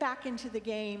get back into the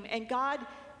game. And God,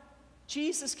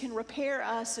 Jesus, can repair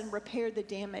us and repair the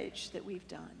damage that we've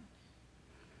done.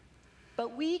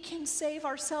 But we can save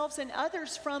ourselves and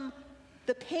others from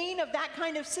the pain of that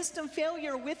kind of system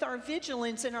failure with our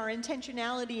vigilance and our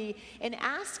intentionality in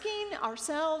asking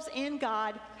ourselves and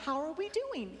God, how are we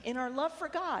doing in our love for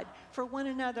God, for one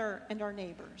another and our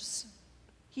neighbors?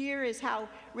 Here is how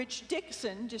Rich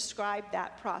Dixon described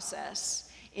that process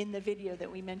in the video that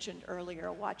we mentioned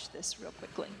earlier. Watch this real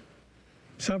quickly.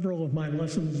 Several of my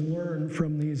lessons learned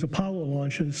from these Apollo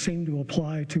launches seem to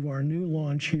apply to our new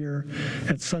launch here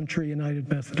at Suntree United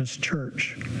Methodist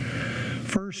Church.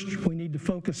 First, we need to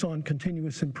focus on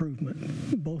continuous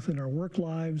improvement, both in our work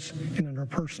lives and in our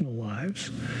personal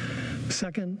lives.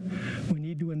 Second, we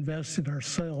need to invest in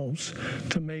ourselves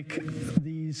to make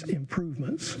these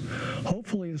improvements,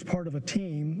 hopefully as part of a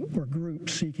team or group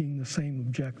seeking the same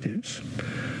objectives.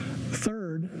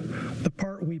 Third, the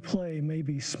part we play may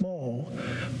be small,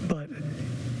 but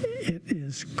it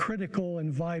is critical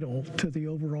and vital to the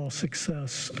overall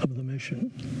success of the mission.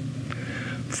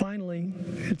 Finally,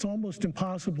 it's almost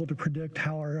impossible to predict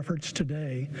how our efforts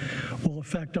today will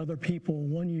affect other people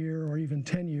 1 year or even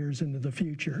 10 years into the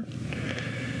future.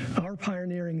 Our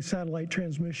pioneering satellite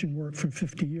transmission work from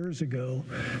 50 years ago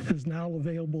is now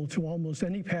available to almost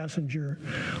any passenger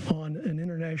on an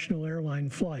international airline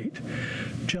flight.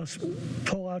 Just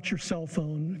pull out your cell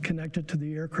phone, connect it to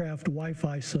the aircraft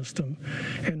Wi-Fi system,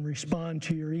 and respond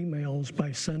to your emails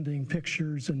by sending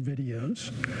pictures and videos.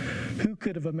 Who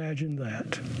could have imagined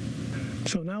that?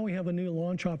 So now we have a new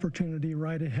launch opportunity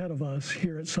right ahead of us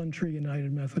here at Suntree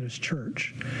United Methodist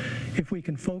Church. If we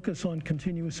can focus on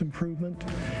continuous improvement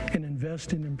and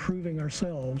invest in improving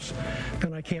ourselves,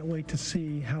 then I can't wait to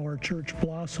see how our church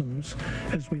blossoms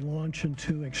as we launch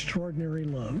into extraordinary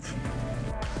love.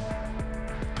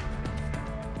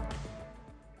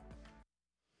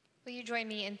 Will you join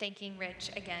me in thanking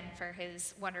Rich again for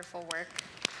his wonderful work?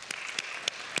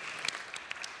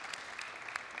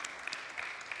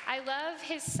 I love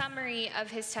his summary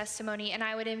of his testimony, and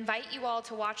I would invite you all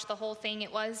to watch the whole thing.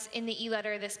 It was in the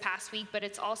e-letter this past week, but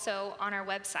it's also on our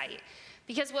website.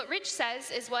 Because what Rich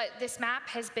says is what this map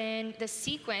has been, this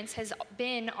sequence has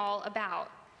been all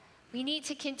about. We need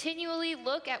to continually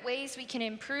look at ways we can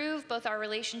improve both our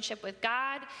relationship with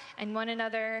God and one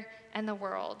another and the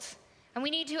world. And we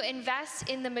need to invest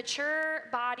in the mature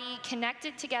body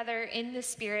connected together in the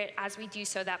Spirit as we do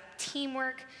so, that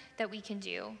teamwork that we can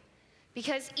do.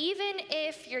 Because even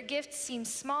if your gift seems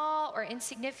small or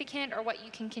insignificant, or what you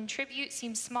can contribute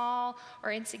seems small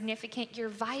or insignificant, you're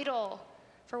vital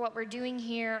for what we're doing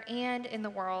here and in the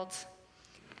world.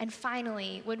 And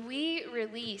finally, when we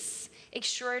release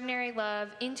extraordinary love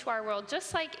into our world,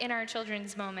 just like in our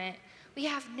children's moment, we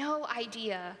have no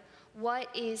idea what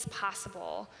is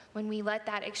possible when we let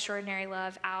that extraordinary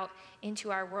love out into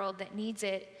our world that needs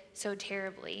it so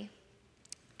terribly.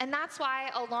 And that's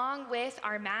why, along with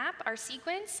our map, our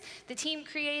sequence, the team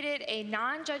created a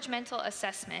non-judgmental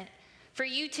assessment for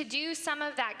you to do some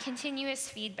of that continuous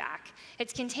feedback.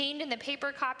 It's contained in the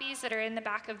paper copies that are in the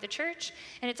back of the church,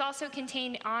 and it's also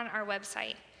contained on our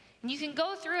website. And you can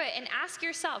go through it and ask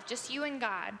yourself, just you and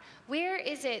God, where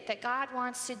is it that God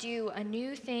wants to do a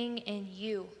new thing in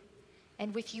you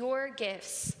and with your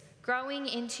gifts, growing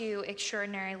into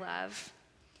extraordinary love?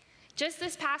 Just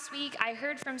this past week, I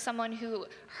heard from someone who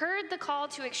heard the call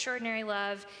to extraordinary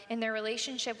love in their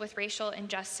relationship with racial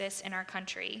injustice in our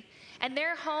country. And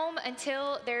they're home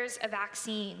until there's a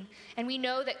vaccine. And we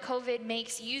know that COVID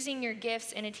makes using your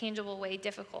gifts in a tangible way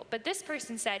difficult. But this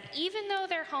person said, even though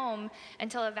they're home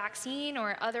until a vaccine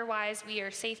or otherwise we are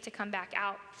safe to come back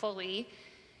out fully,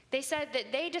 they said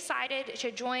that they decided to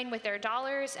join with their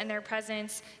dollars and their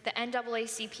presence the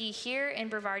NAACP here in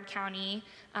Brevard County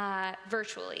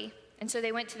virtually. And so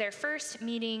they went to their first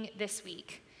meeting this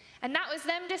week. And that was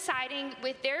them deciding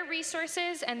with their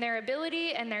resources and their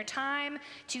ability and their time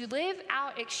to live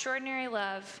out extraordinary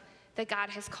love that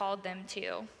God has called them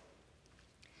to.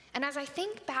 And as I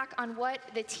think back on what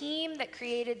the team that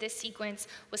created this sequence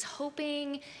was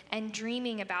hoping and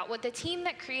dreaming about, what the team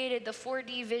that created the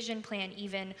 4D vision plan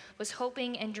even was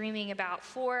hoping and dreaming about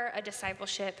for a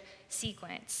discipleship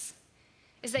sequence,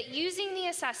 is that using the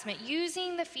assessment,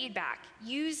 using the feedback,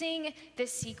 using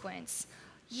this sequence,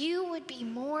 you would be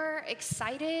more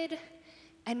excited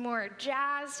and more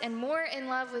jazzed and more in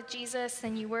love with Jesus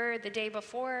than you were the day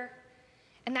before.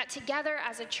 And that together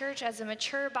as a church, as a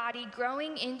mature body,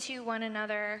 growing into one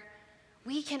another,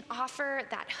 we can offer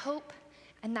that hope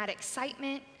and that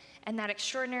excitement and that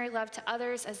extraordinary love to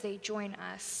others as they join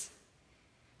us.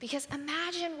 Because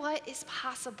imagine what is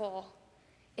possible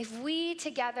if we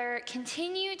together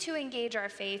continue to engage our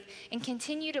faith and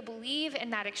continue to believe in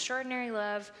that extraordinary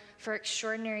love for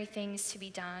extraordinary things to be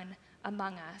done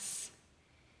among us.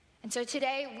 And so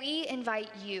today we invite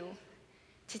you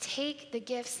to take the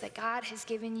gifts that God has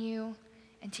given you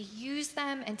and to use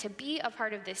them and to be a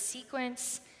part of this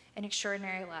sequence in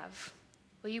extraordinary love.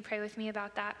 Will you pray with me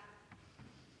about that?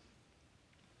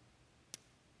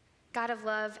 God of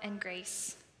love and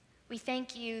grace, we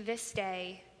thank you this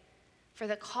day for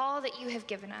the call that you have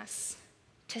given us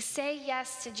to say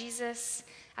yes to Jesus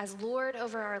as Lord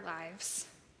over our lives,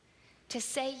 to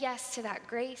say yes to that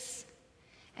grace,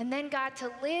 and then, God,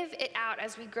 to live it out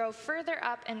as we grow further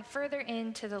up and further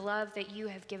into the love that you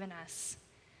have given us.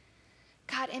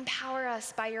 God, empower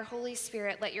us by your Holy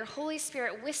Spirit. Let your Holy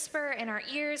Spirit whisper in our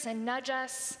ears and nudge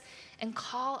us and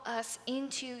call us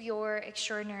into your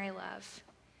extraordinary love.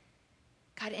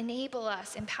 God, enable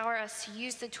us, empower us to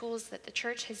use the tools that the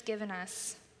church has given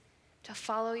us to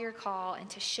follow your call and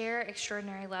to share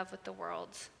extraordinary love with the world.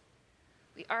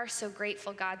 We are so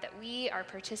grateful, God, that we are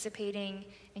participating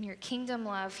in your kingdom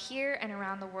love here and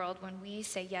around the world when we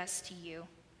say yes to you.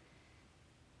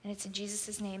 And it's in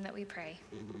Jesus' name that we pray.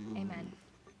 Amen.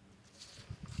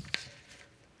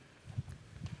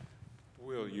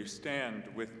 Will you stand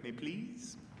with me,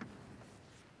 please?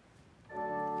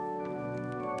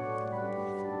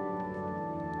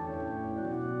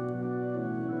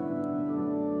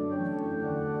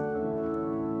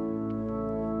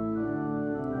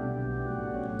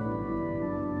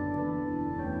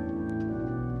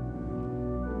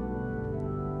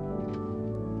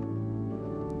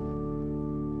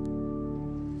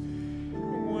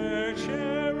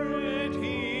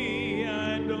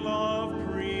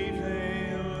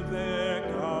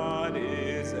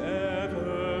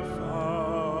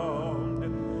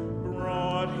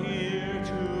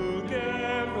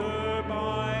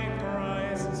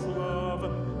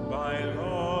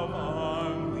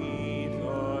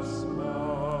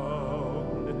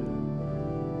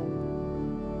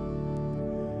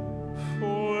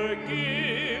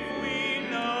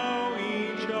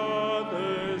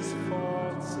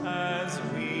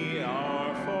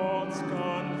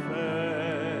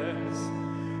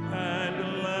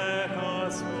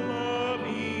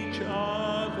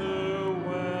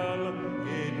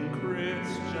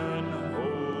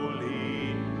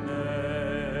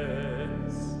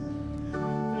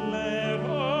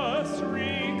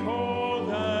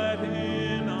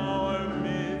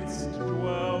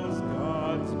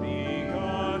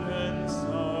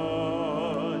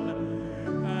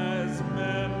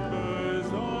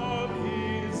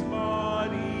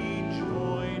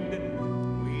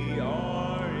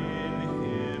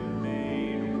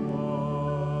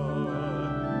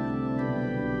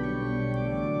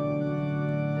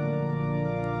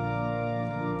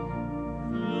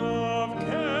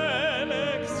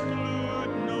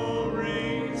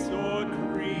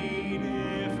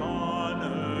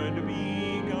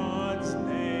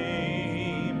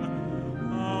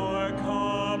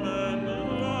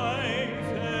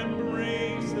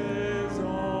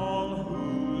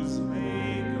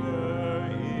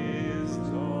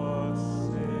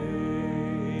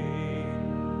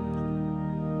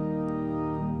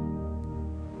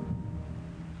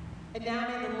 And now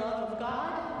may the love of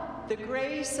God, the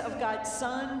grace of God's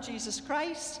Son, Jesus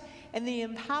Christ, and the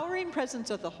empowering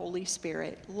presence of the Holy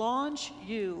Spirit launch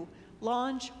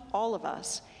all of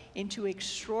us into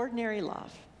extraordinary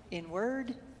love in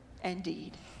word and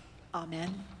deed.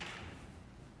 Amen.